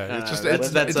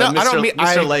 That's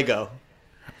Mr. Lego.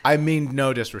 I mean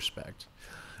no disrespect.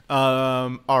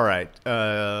 All right.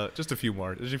 Just a few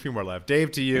more. There's a few more left.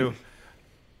 Dave, to you.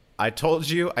 I told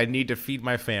you I need to feed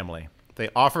my family. They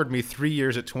offered me 3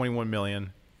 years at $21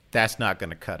 million. That's not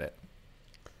going to cut it.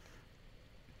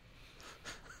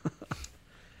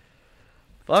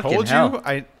 Fucking hell.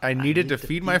 I needed to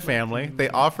feed my family. They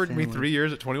offered me 3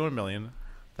 years at $21 million.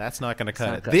 That's not going to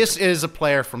cut it. This is a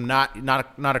player from not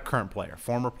a current player,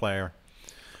 former player.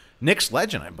 Knicks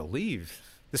legend, I believe.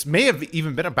 This may have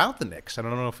even been about the Knicks. I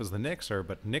don't know if it was the Knicks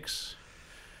but Knicks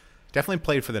definitely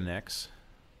played for the Knicks.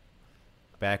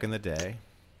 Back in the day.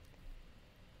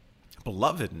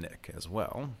 Beloved Nick as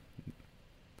well.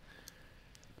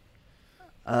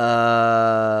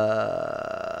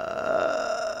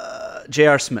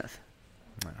 J.R. Smith.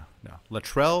 No.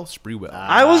 Latrell Sprewell.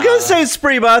 I was going to say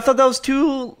Spree, but I thought that was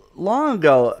too long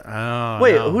ago.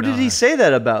 Who did he say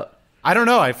that about? I don't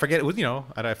know. I forget.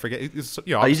 I forget. You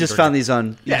just found these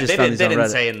on. They didn't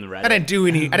say in the Reddit. I didn't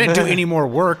do any more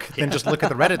work than just look at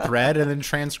the Reddit thread and then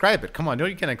transcribe it. Come on,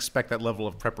 you can't expect that level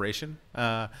of preparation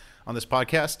on this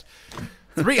podcast.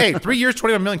 3 years,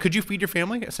 $21 million. Could you feed your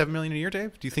family at $7 million a year,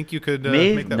 Dave? Do you think you could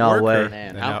make that work? No way.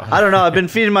 Man, I don't know. I've been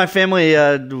feeding my family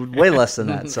way less than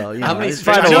that. So how many? I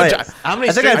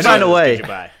think I'd find a way. Did you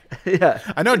buy? Yeah,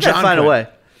 I know John. I'd find a way.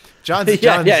 John's,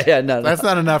 No. That's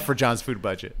not enough for John's food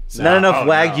budget. So. Not enough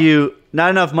Wagyu. Not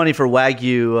enough money for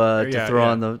Wagyu to throw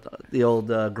on the old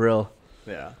grill.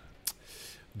 Yeah.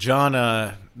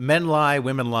 John, men lie,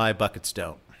 women lie, buckets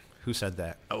don't. Who said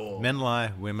that? Oh. Men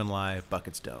lie, women lie,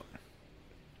 buckets don't.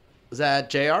 Was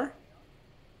that JR?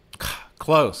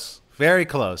 Close. Very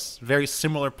close. Very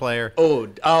similar player.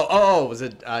 Oh, was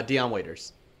it Dion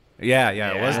Waiters? Yeah,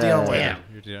 it was Dion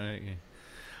Waiters.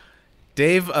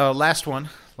 Dave, last one.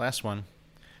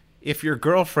 If your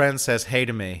girlfriend says hey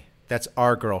to me, that's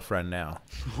our girlfriend now.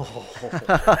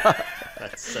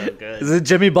 That's so good. Is it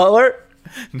Jimmy Butler?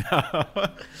 No.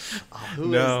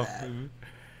 Who is that?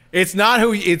 It's not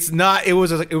who. It's not. It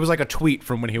was like a tweet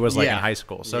from when he was in high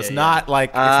school. So it's not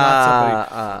like it's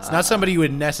not somebody you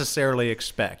would necessarily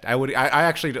expect. I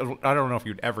actually don't know if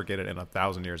you'd ever get it in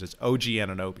 1,000 years. It's OG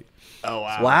Anunoby. Oh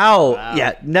wow! Wow.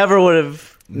 Yeah, never would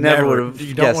have. Never would have.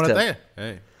 You don't want to think.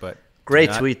 Hey, but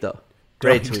great tweet though.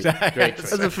 Great tweet.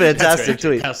 That's a fantastic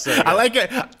tweet. I like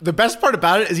it. The best part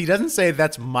about it is he doesn't say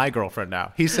that's my girlfriend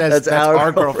now. He says that's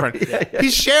our girlfriend. Yeah.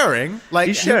 He's sharing. Like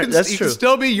he's sharing. That's true. Can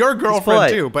still be your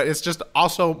girlfriend too, but it's just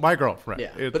also my girlfriend.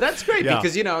 Yeah, but that's great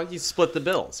because you split the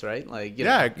bills, right? Like you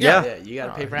got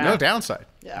to pay for no downside.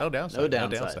 Yeah. No downside. No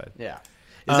downside. Yeah.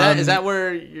 Is that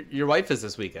where your wife is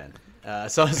this weekend?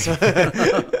 So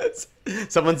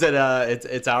someone said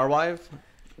it's our wife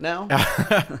now.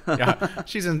 Yeah,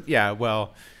 she's in. Yeah,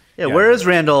 well. Yeah, where is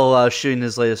Randall shooting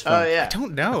his latest film? Oh yeah, I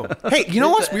don't know. Hey, you know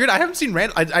what's weird? I haven't seen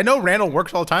Randall. I know Randall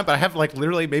works all the time, but I have like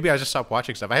literally maybe I just stopped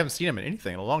watching stuff. I haven't seen him in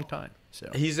anything in a long time.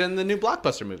 So he's in the new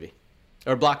Blockbuster movie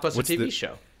or Blockbuster TV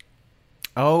show.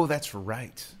 Oh, that's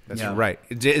right. That's right.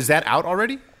 Is that out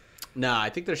already? No, I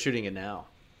think they're shooting it now.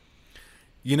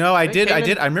 You know, I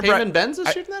remember. Payman Benz is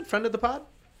shooting that. Friend of the pod.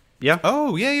 Yeah.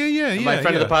 Oh, yeah. My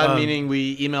friend of the pod, meaning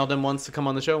we emailed him once to come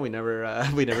on the show. We never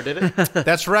did it.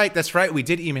 That's right. We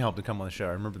did email him to come on the show.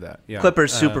 I remember that. Yeah.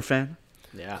 Clippers super fan.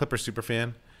 Yeah. Clippers super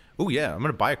fan. Oh yeah, I'm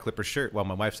gonna buy a Clippers shirt while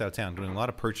my wife's out of town. Doing a lot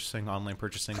of purchasing, online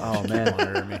purchasing. Oh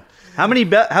man. How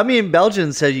many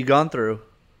Belgians have you gone through?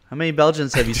 How many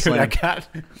Belgians have you slammed?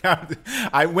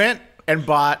 I went and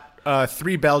bought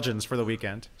 3 Belgians for the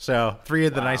weekend. So 3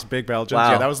 of the nice big Belgians.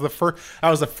 Wow. Yeah, that was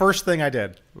the first thing I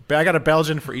did. I got a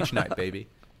Belgian for each night, baby.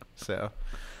 So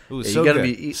it was so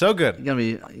good. So good.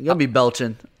 You're gonna be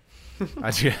belching.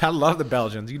 I love the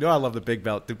Belgians. You know I love the big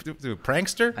belt.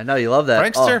 Prankster. I know you love that.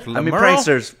 Prankster.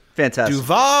 Prankster's fantastic.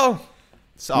 Duval.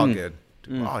 It's all good.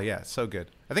 Oh yeah, so good.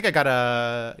 I think I got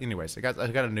a. Anyways, I got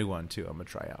a new one too. I'm gonna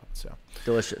try out. So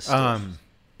delicious.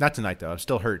 Not tonight though. I'm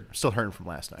still hurting from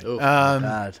last night. Oh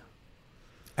God.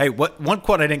 Hey, one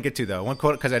quote I didn't get to though. One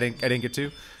quote because I didn't get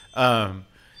to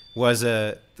was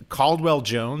Caldwell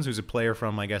Jones, who's a player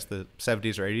from I guess the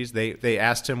 70s or 80s. They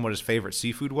asked him what his favorite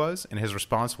seafood was, and his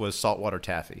response was saltwater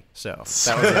taffy. So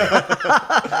that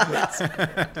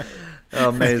was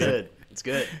amazing. It's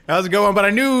good. That was a good one, but I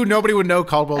knew nobody would know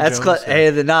Caldwell Jones.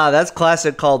 That's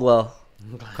classic Caldwell.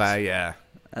 Yeah,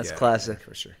 that's classic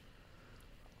for sure.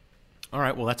 All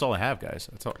right, well that's all I have, guys.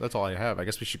 That's all I have. I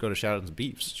guess we should go to shout-outs and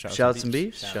beefs. Shout-outs and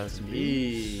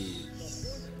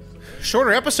beefs.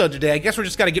 Shorter episode today. I guess we're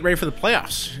just got to get ready for the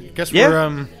playoffs. I guess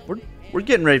we're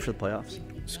getting ready for the playoffs.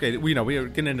 Okay, we are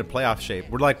getting into playoff shape.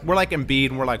 We're like Embiid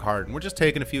and we're like Harden. We're just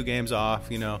taking a few games off,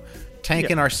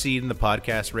 tanking our seed in the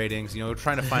podcast ratings. We're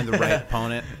trying to find the right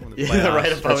opponent. The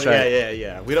right opponent. Right.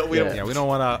 Yeah. We don't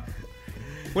want to.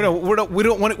 We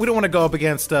don't want to go up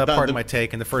against Pardon My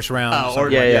Take in the first round. Or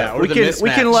the mismatch. We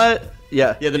can let.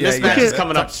 Yeah, the mismatch is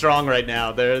coming up strong right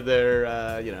now. They're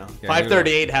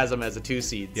 538 has them as a 2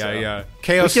 seed. So. Yeah.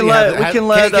 KOC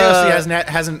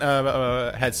hasn't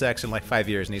had sex in like 5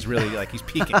 years, and he's really he's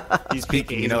peaking. He's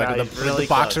peaking. The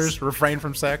boxers refrain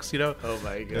from sex. Oh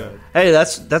my god. Hey,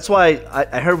 that's why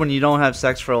I heard when you don't have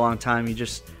sex for a long time, you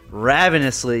just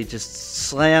ravenously just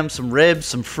slam some ribs,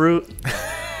 some fruit.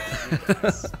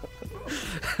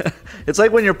 It's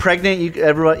like when you're pregnant,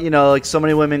 everyone, so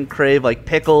many women crave like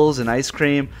pickles and ice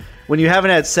cream. When you haven't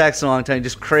had sex in a long time, you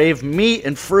just crave meat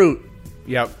and fruit.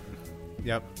 Yep.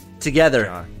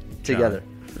 Together.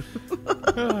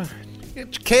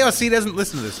 KOC doesn't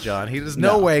listen to this, John. There's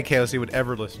no way KOC would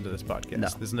ever listen to this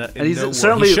podcast. No.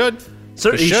 He should.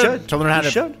 He should. To learn how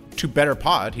to better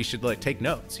pod, he should take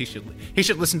notes. He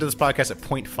should listen to this podcast at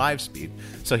 0.5 speed,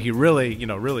 so he really can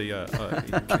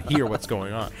hear what's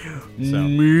going on. So.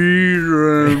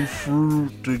 Meat and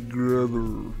fruit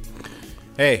together.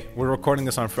 Hey, we're recording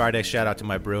this on Friday. Shout out to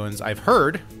my Bruins. I've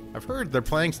heard they're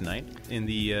playing tonight in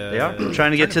the. They are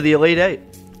trying to get to the Elite Eight.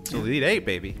 It's Elite Eight,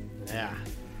 baby. Yeah.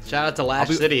 Shout out to Lash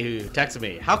City who texted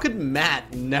me. How could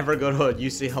Matt never go to a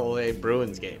UCLA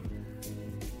Bruins game?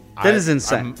 That is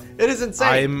insane. It is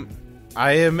insane.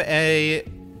 I am a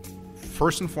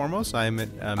first and foremost. I am a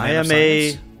man I am of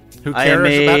science who I cares am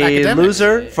a about academics.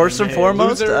 loser. First and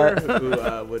foremost, loser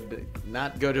who would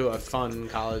not go to a fun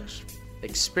college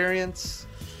experience.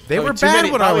 They were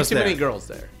bad when I was too there. Many girls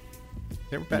there.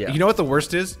 They were bad. Yeah. You know what the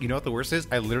worst is?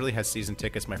 I literally had season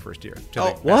tickets my first year.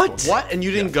 What? And you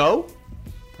didn't go?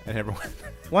 I never went.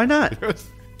 Why not?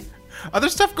 Other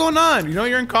stuff going on.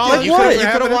 You're in college. You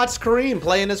could have watched Kareem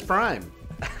play in his prime.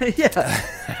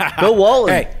 Yeah. Go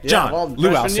Wallen. Hey, John. Lou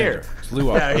Alcindor.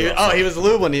 He was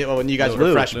Lou when you guys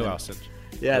were freshmen. Lou Alcindor.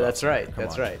 Yeah, that's right.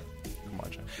 That's right. Come on,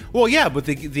 John. Well, yeah, but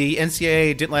the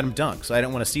NCAA didn't let him dunk, so I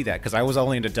didn't want to see that because I was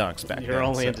only into dunks back then. You're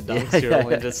only into dunks. You're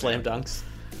only into slam dunks.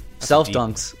 Self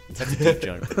dunks. That's a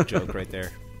deep joke right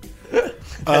there. That's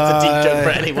a deep joke for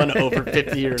anyone over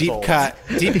 50 years old.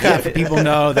 Deep cut for people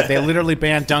know that they literally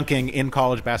banned dunking in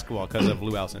college basketball because of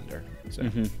Lou Alcindor. So.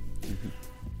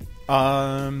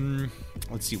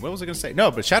 Let's see. What was I going to say?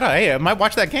 No, but shout out. Hey, I might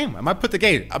watch that game. I might put the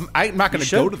game. I'm not going to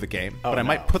go to the game, but I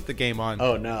might put the game on.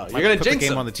 Oh no, you're going to jinx the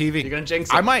game him on the TV. You're going to jinx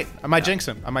him. I might jinx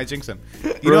him.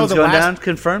 You know, going down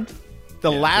confirmed.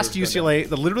 The last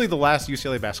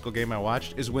UCLA basketball game I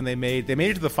watched is when they made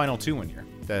it to the final 2 one year,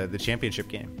 the championship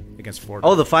game against Florida.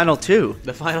 Oh, the final two.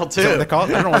 The final two. Is that what they call it?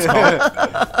 I don't know what it's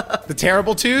called. The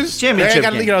terrible twos? Championship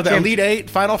got, game. You know, the Elite Eight,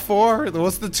 Final Four.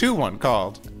 What's the 2 one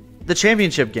called? The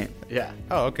championship game. Yeah.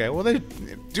 Oh, okay. Well, they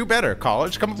do better,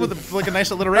 college. Come up with a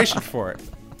nice alliteration for it.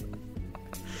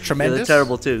 Tremendous. Yeah, the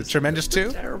terrible twos. Tremendous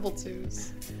 2? Terrible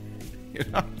twos. You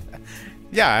know?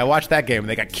 Yeah, I watched that game, and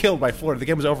they got killed by Florida. The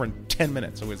game was over in 10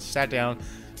 minutes. So we sat down.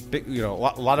 You know,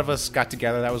 a lot of us got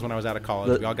together. That was when I was out of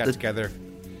college. We all got together.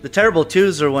 The terrible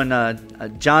twos are when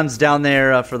John's down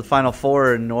there for the Final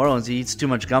Four in New Orleans. He eats too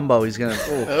much gumbo. He's gonna.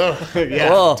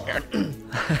 Yeah.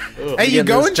 Hey, you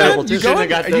going, John? You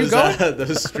going? Are you going?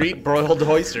 Those street broiled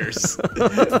oysters.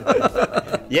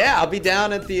 Yeah, I'll be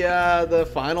down at the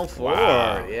Final Four.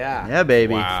 Wow. Yeah. Yeah,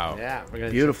 baby. Wow. Yeah, we're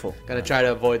gonna Beautiful. Gonna try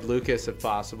to avoid Lucas if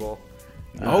possible.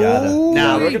 Oh.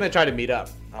 No, we're gonna try to meet up.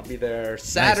 I'll be there tell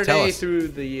Saturday us. through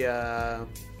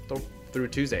through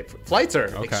Tuesday. Flights are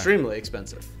extremely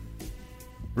expensive.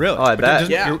 Really? Oh, I bet.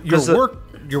 Yeah.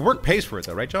 Your work pays for it,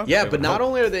 though, right, John? Yeah, but not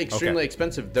only are they extremely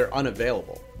expensive, they're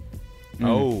unavailable.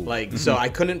 Oh. Like, so I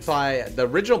couldn't fly. The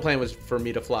original plan was for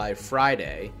me to fly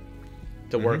Friday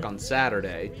to work on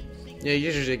Saturday. You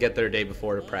usually get there a day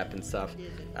before to prep and stuff.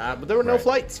 But there were no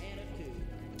flights.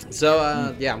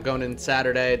 So, yeah, I'm going in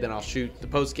Saturday. Then I'll shoot the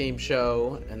post-game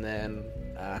show and then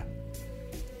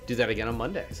do that again on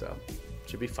Monday. So,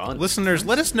 should be fun. Listeners,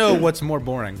 let us know what's more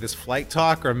boring, this flight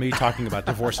talk or me talking about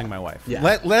divorcing my wife. Yeah.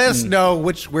 Let us know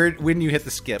when you hit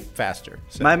the skip faster.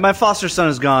 So, My foster son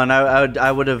is gone.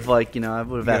 I would have I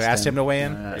would have asked him to weigh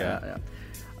in?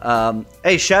 Yeah.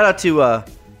 Hey, shout out to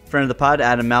friend of the pod,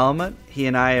 Adam Malamutt. He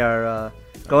and I are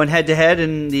going head to head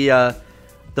in the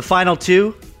final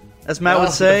two, as Matt would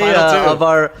say, of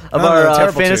our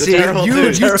fantasy.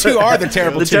 You two are the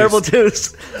terrible twos. The terrible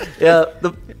twos. Yeah,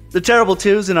 the terrible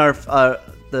twos in our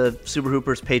the Super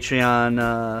Hoopers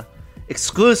Patreon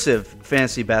exclusive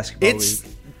fantasy basketball league.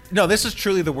 No, this is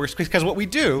truly the worst because what we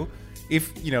do,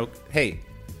 if hey,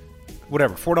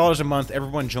 whatever, $4 a month,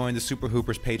 everyone join the Super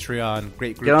Hoopers Patreon.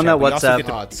 Great group. Get on chat. that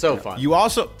WhatsApp. It's so fun. You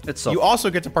also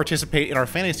get to participate in our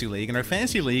fantasy league, and our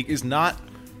fantasy league is not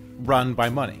run by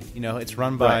money. It's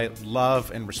run by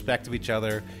love and respect of each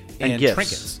other and gifts.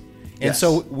 trinkets. And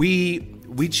so we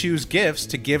choose gifts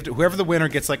to give to whoever the winner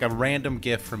gets, like a random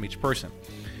gift from each person.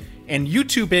 And you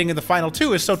two being in the final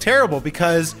two is so terrible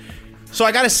because so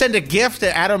I got to send a gift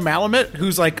to Adam Malamutt,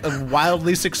 who's like a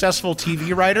wildly successful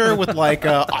TV writer with like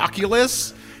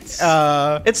Oculus. It's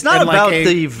not about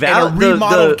the value. And a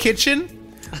remodeled kitchen.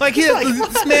 Like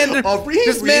this man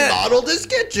remodeled his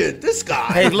kitchen. This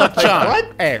guy. Hey, look, John.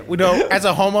 What? Hey, as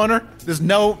a homeowner, there's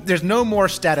no more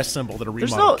status symbol than a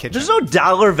remodeled kitchen. There's no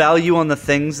dollar value on the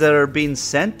things that are being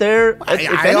sent there.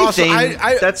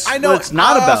 That's what it's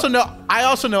not about. I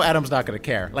also know Adam's not going to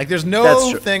care. Like, there's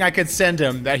no thing I could send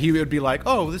him that he would be like,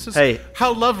 "Oh, this is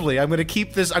how lovely. I'm going to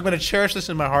keep this. I'm going to cherish this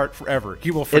in my heart forever."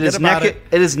 He will forget about it.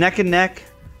 It is neck and neck.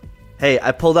 Hey,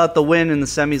 I pulled out the win in the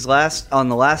semis on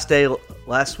the last day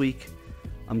last week.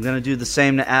 I'm going to do the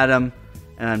same to Adam,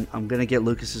 and I'm going to get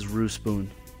Lucas's Roo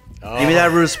Spoon. Oh. Give me that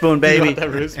Roo Spoon, baby. You want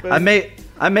that Roo Spoon? I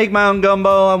make my own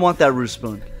gumbo. I want that Roo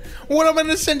Spoon. What am I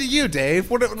going to send to you, Dave?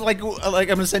 What I'm going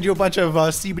to send you a bunch of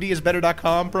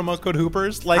CBDisbetter.com promo code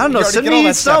Hoopers. Like, I don't know. Send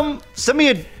me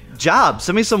a job.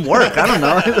 Send me some work. I don't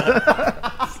know.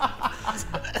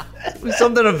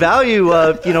 Something of value,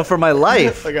 for my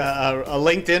life. Like a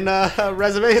LinkedIn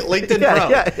resume, LinkedIn Pro.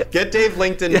 Yeah. Get Dave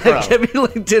LinkedIn Pro. Get me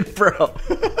LinkedIn Pro.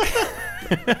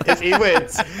 If he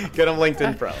wins, get him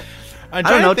LinkedIn Pro. I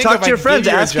don't know. Talk to your friends.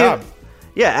 Ask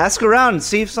around and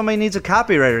see if somebody needs a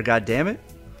copywriter. God damn it!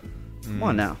 Come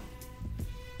on now.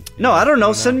 No, I don't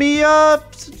know. Send me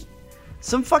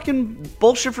some fucking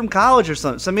bullshit from college or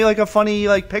something. Send me like a funny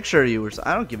picture of you or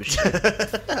something. I don't give a shit.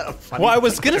 Well, I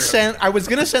was gonna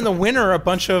send the winner a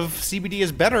bunch of CBD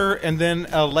is better and then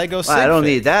a Lego. I don't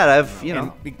need that. I've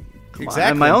exactly I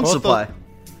have my own supply.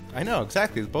 I know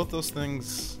exactly both those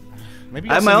things. Maybe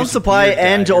I have my own supply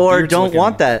or don't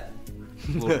want that.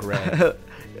 Little gray.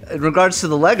 In regards to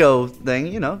the Lego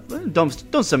thing,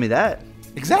 don't send me that.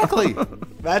 Exactly.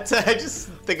 That's I just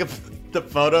think of the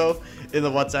photo in the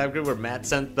WhatsApp group where Matt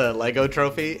sent the Lego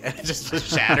trophy and it just was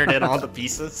shattered in all the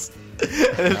pieces.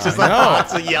 And it's just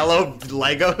lots of yellow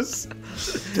Legos.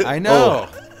 I know.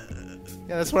 Oh.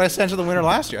 Yeah, that's what I sent to the winner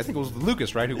last year. I think it was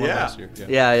Lucas, right, who won last year.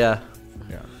 Yeah.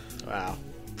 Wow.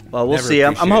 Well, we'll see.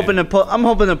 I'm hoping to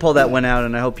pull that one out,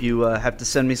 and I hope you have to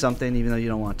send me something, even though you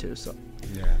don't want to. So.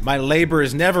 Yeah. My labor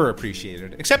is never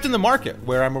appreciated, except in the market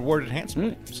where I'm rewarded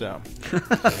handsomely. So.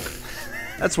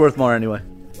 That's worth more anyway.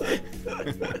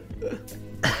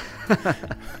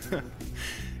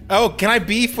 Oh, can I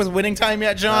beef with Winning Time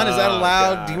yet, John? Is that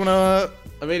allowed? Gosh. Do you want to?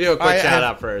 Let me do a quick shout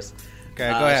out first. Okay,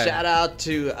 go ahead. Shout out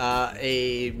to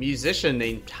a musician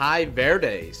named Ty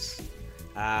Verdes.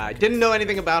 I didn't know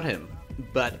anything about him,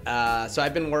 but so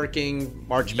I've been working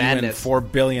March Madness. And 4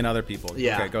 billion other people.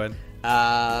 Yeah. Okay, go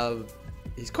ahead.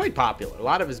 He's quite popular. A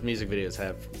lot of his music videos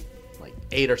have like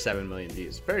 8 or 7 million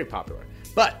views. Very popular.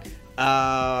 But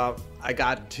I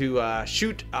got to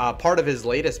shoot part of his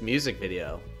latest music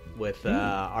video with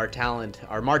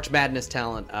our March Madness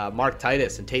talent, Mark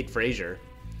Titus and Tate Frazier.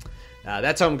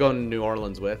 That's who I'm going to New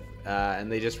Orleans with,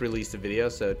 and they just released a video,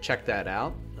 so check that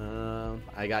out.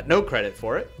 I got no credit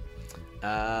for it,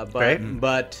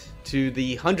 but to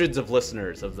the hundreds of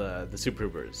listeners of the Super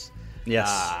Hoopers,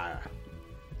 Yes.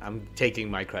 I'm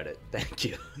taking my credit. Thank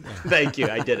you. Thank you.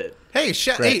 I did it. Hey,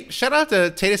 shout out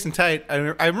to Tatus and Tight.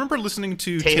 I remember listening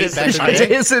to Tatus Tate back in the day.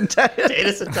 Tatus and Tight.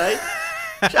 Tatus and Tight.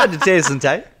 Shout out to Tatus and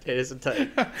Tight. Tatus and Tight.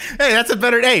 Hey, that's a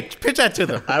better. Hey, pitch that to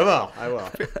them. I will.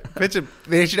 Pitch it.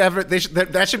 They should have.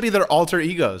 That should be their alter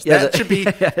egos. Yeah, that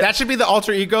should be the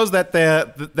alter egos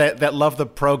that love the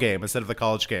pro game instead of the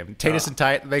college game. Tatus and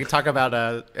Tight. They can talk about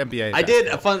NBA. I did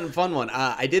a fun one.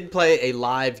 I did play a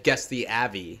live Guess the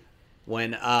Avi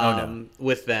when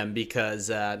with them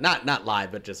because not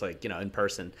live but just like in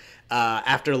person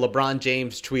after LeBron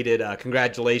James tweeted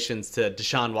congratulations to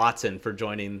Deshaun Watson for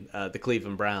joining the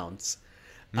Cleveland Browns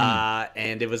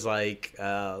and it was like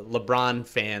LeBron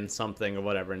fan something or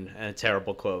whatever and a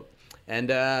terrible quote and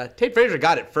Tate Frazier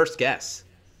got it first guess.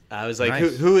 I was like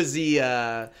nice. who is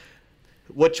the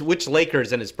which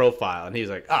Lakers in his profile and he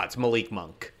was like it's Malik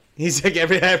Monk. He's like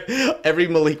every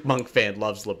Malik Monk fan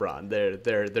loves LeBron.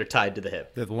 They're tied to the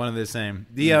hip. They're one and the same.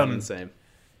 One and the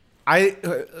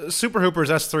same. Super Hoopers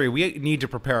us3. We need to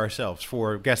prepare ourselves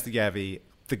for Guess the Gavi,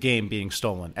 the game being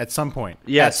stolen at some point.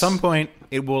 Yes. At some point,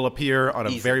 it will appear on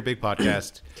a very big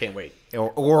podcast. Can't wait.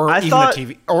 Or I even thought a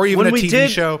TV or even a when we TV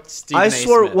did- show. Stephen I A.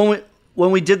 swore Smith.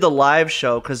 when we did the live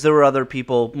show because there were other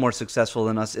people more successful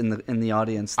than us in the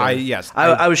audience. There.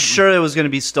 I was sure it was going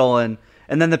to be stolen.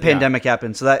 And then the pandemic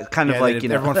happened, so that kind of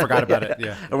everyone forgot about it.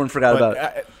 Yeah, everyone forgot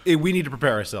about it. We need to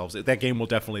prepare ourselves. That game will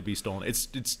definitely be stolen.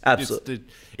 It's Absolutely.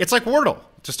 It's like Wordle,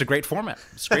 just a great format.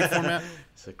 It's a great format.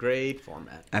 It's a great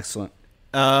format. Excellent.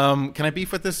 Can I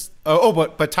beef with this?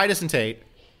 But Titus and Tate,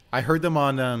 I heard them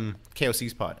on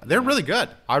KOC's pod. They're really good.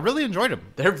 I really enjoyed them.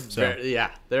 They're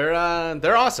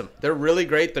awesome. They're really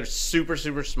great. They're super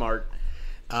smart.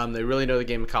 They really know the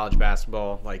game of college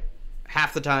basketball. Like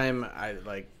half the time,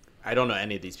 I don't know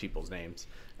any of these people's names.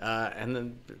 And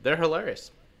then they're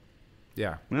hilarious.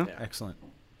 Yeah. Excellent.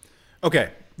 Okay.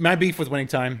 My beef with Winning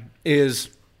Time is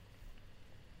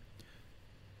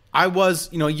I was,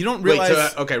 you don't realize.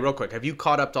 Wait, okay, real quick. Have you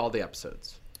caught up to all the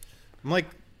episodes? I'm like,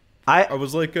 I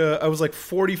was like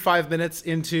 45 minutes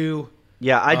into.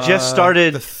 Yeah, I just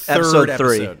started the third episode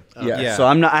 3. episode. Yeah, so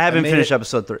I haven't finished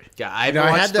episode 3. Yeah, I haven't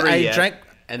watched 3 yet.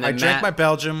 I drank my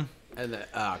Belgium. And then,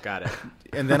 got it.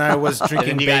 And then I was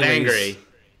drinking. And you got angry.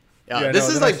 This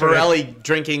is like Borelli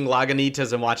drinking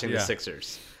Lagunitas and watching the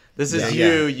Sixers. This is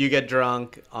you. You get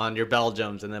drunk on your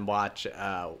Belgiums and then watch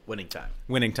Winning Time.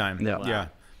 Winning Time. Yeah. Yeah.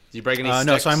 Do you break any sticks?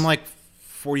 No, so I'm like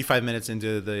 45 minutes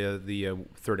into the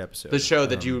third episode. The show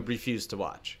that you refuse to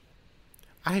watch.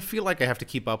 I feel like I have to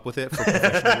keep up with it for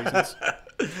professional reasons.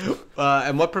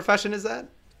 And what profession is that?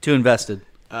 Too invested.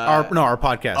 Our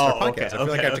podcast. Our podcast. Okay, I feel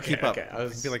like I have to keep up. okay. I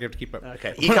feel like I have to keep up.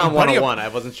 Okay. Econ 101. I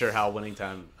wasn't sure how Winning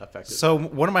Time affected. So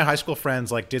one of my high school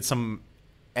friends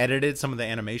edited some of the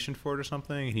animation for it or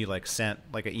something, and he sent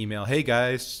an email, hey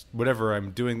guys, whatever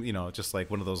I'm doing, just like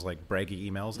one of those braggy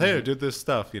emails, hey, I did this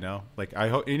stuff, I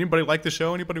hope anybody like the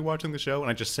show, anybody watching the show, and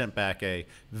I just sent back a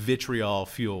vitriol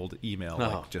fueled email,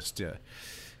 not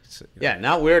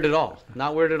weird at all.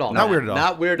 Not weird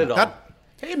at all.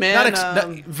 Hey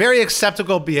man, very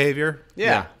acceptable behavior.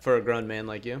 Yeah, for a grown man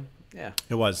like you. Yeah,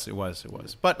 it was.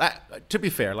 But to be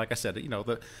fair, like I said,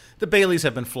 the Baileys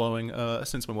have been flowing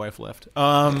since my wife left.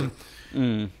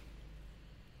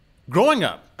 Growing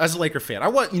up as a Laker fan,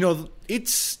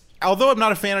 it's although I'm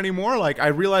not a fan anymore. I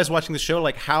realized watching the show,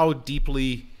 how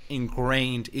deeply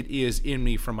ingrained it is in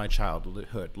me from my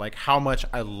childhood. How much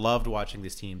I loved watching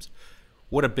these teams.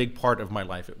 What a big part of my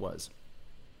life it was,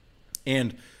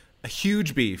 and a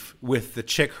huge beef with the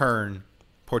Chick Hearn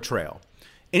portrayal.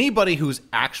 Anybody who's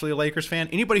actually a Lakers fan,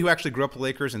 anybody who actually grew up with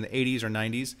Lakers in the 80s or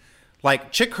 90s,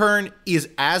 Chick Hearn is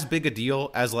as big a deal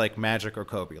as Magic or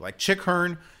Kobe. Chick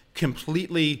Hearn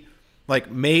completely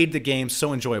made the game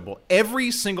so enjoyable. Every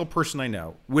single person I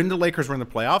know, when the Lakers were in the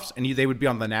playoffs and they would be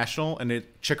on the national and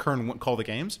Chick Hearn wouldn't call the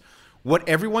games, What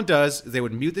everyone does is they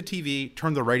would mute the TV,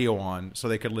 turn the radio on so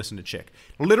they could listen to Chick.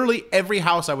 Literally every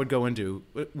house I would go into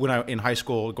when in high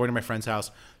school, going to my friend's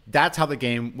house, that's how the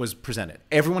game was presented.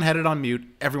 Everyone had it on mute.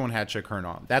 Everyone had Chick Hearn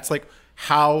on. That's like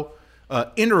how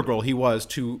integral he was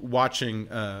to watching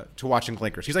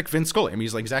Lakers. He's like Vince Scully. I mean,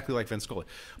 he's like exactly like Vince Scully.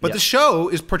 But the show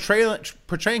is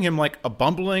portraying him like a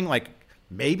bumbling, like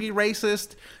maybe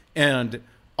racist, and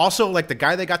also like the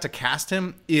guy they got to cast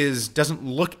him doesn't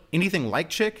look anything like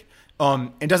Chick.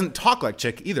 And doesn't talk like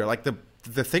Chick either. Like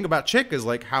the thing about Chick is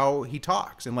like how he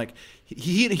talks, and like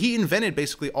he invented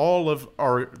basically all of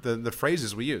the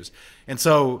phrases we use. And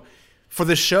so for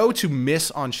the show to miss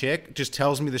on Chick just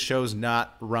tells me the show's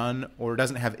not run or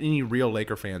doesn't have any real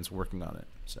Laker fans working on it.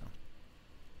 So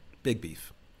big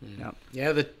beef.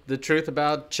 Yeah. The truth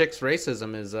about Chick's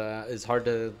racism is hard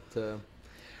to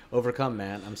overcome,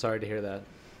 man. I'm sorry to hear that.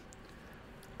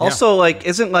 Also, like,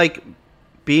 isn't like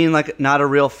being like not a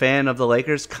real fan of the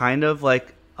Lakers kind of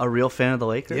like a real fan of the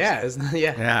Lakers? Yeah, isn't it?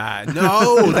 Yeah.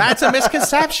 No, that's a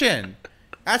misconception.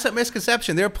 That's a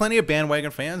misconception. There are plenty of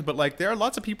bandwagon fans, but like there are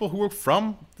lots of people who are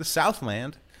from the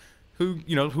Southland who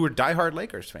are diehard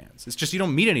Lakers fans. It's just you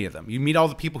don't meet any of them. You meet all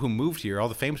the people who moved here, all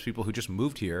the famous people who just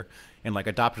moved here and like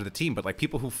adopted the team. But like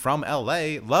people who from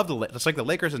LA love it's like the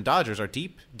Lakers and Dodgers are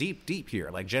deep, deep, deep here,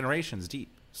 like generations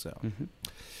deep. So. Mm-hmm.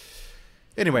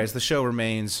 Anyways, the show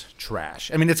remains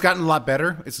trash. I mean, it's gotten a lot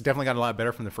better. It's definitely gotten a lot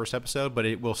better from the first episode, but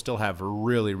it will still have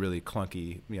really, really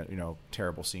clunky,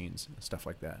 terrible scenes and stuff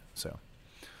like that. So,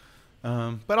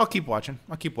 but I'll keep watching.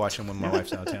 I'll keep watching when my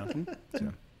wife's out of town.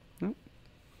 So.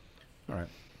 All right.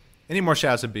 Any more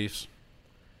shouts and beefs?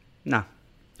 No.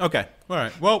 Okay. All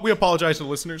right. Well, we apologize to the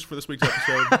listeners for this week's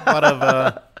episode. A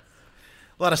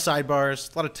lot of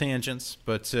sidebars, a lot of tangents,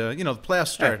 but the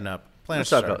playoffs starting up.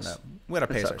 We got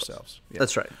to pace ourselves. Yeah.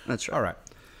 That's right. All right.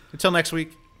 Until next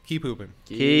week, keep hooping.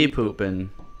 Keep hooping.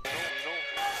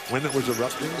 When it was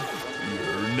erupting,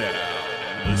 You're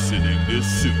now listening to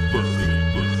Super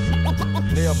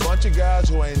Hooper. They're a bunch of guys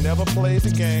who ain't never played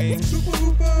the game. Super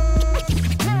Hooper. Can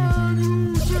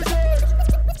you check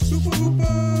it? Super Hooper.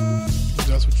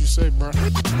 That's what you say, bro. We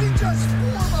just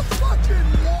form a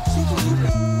fucking wall. Super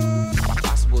Hooper.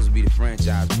 I'm supposed to be the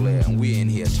franchise player, and we're in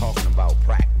here talking about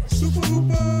practice. Super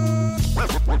Hooper.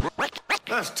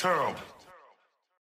 That's terrible.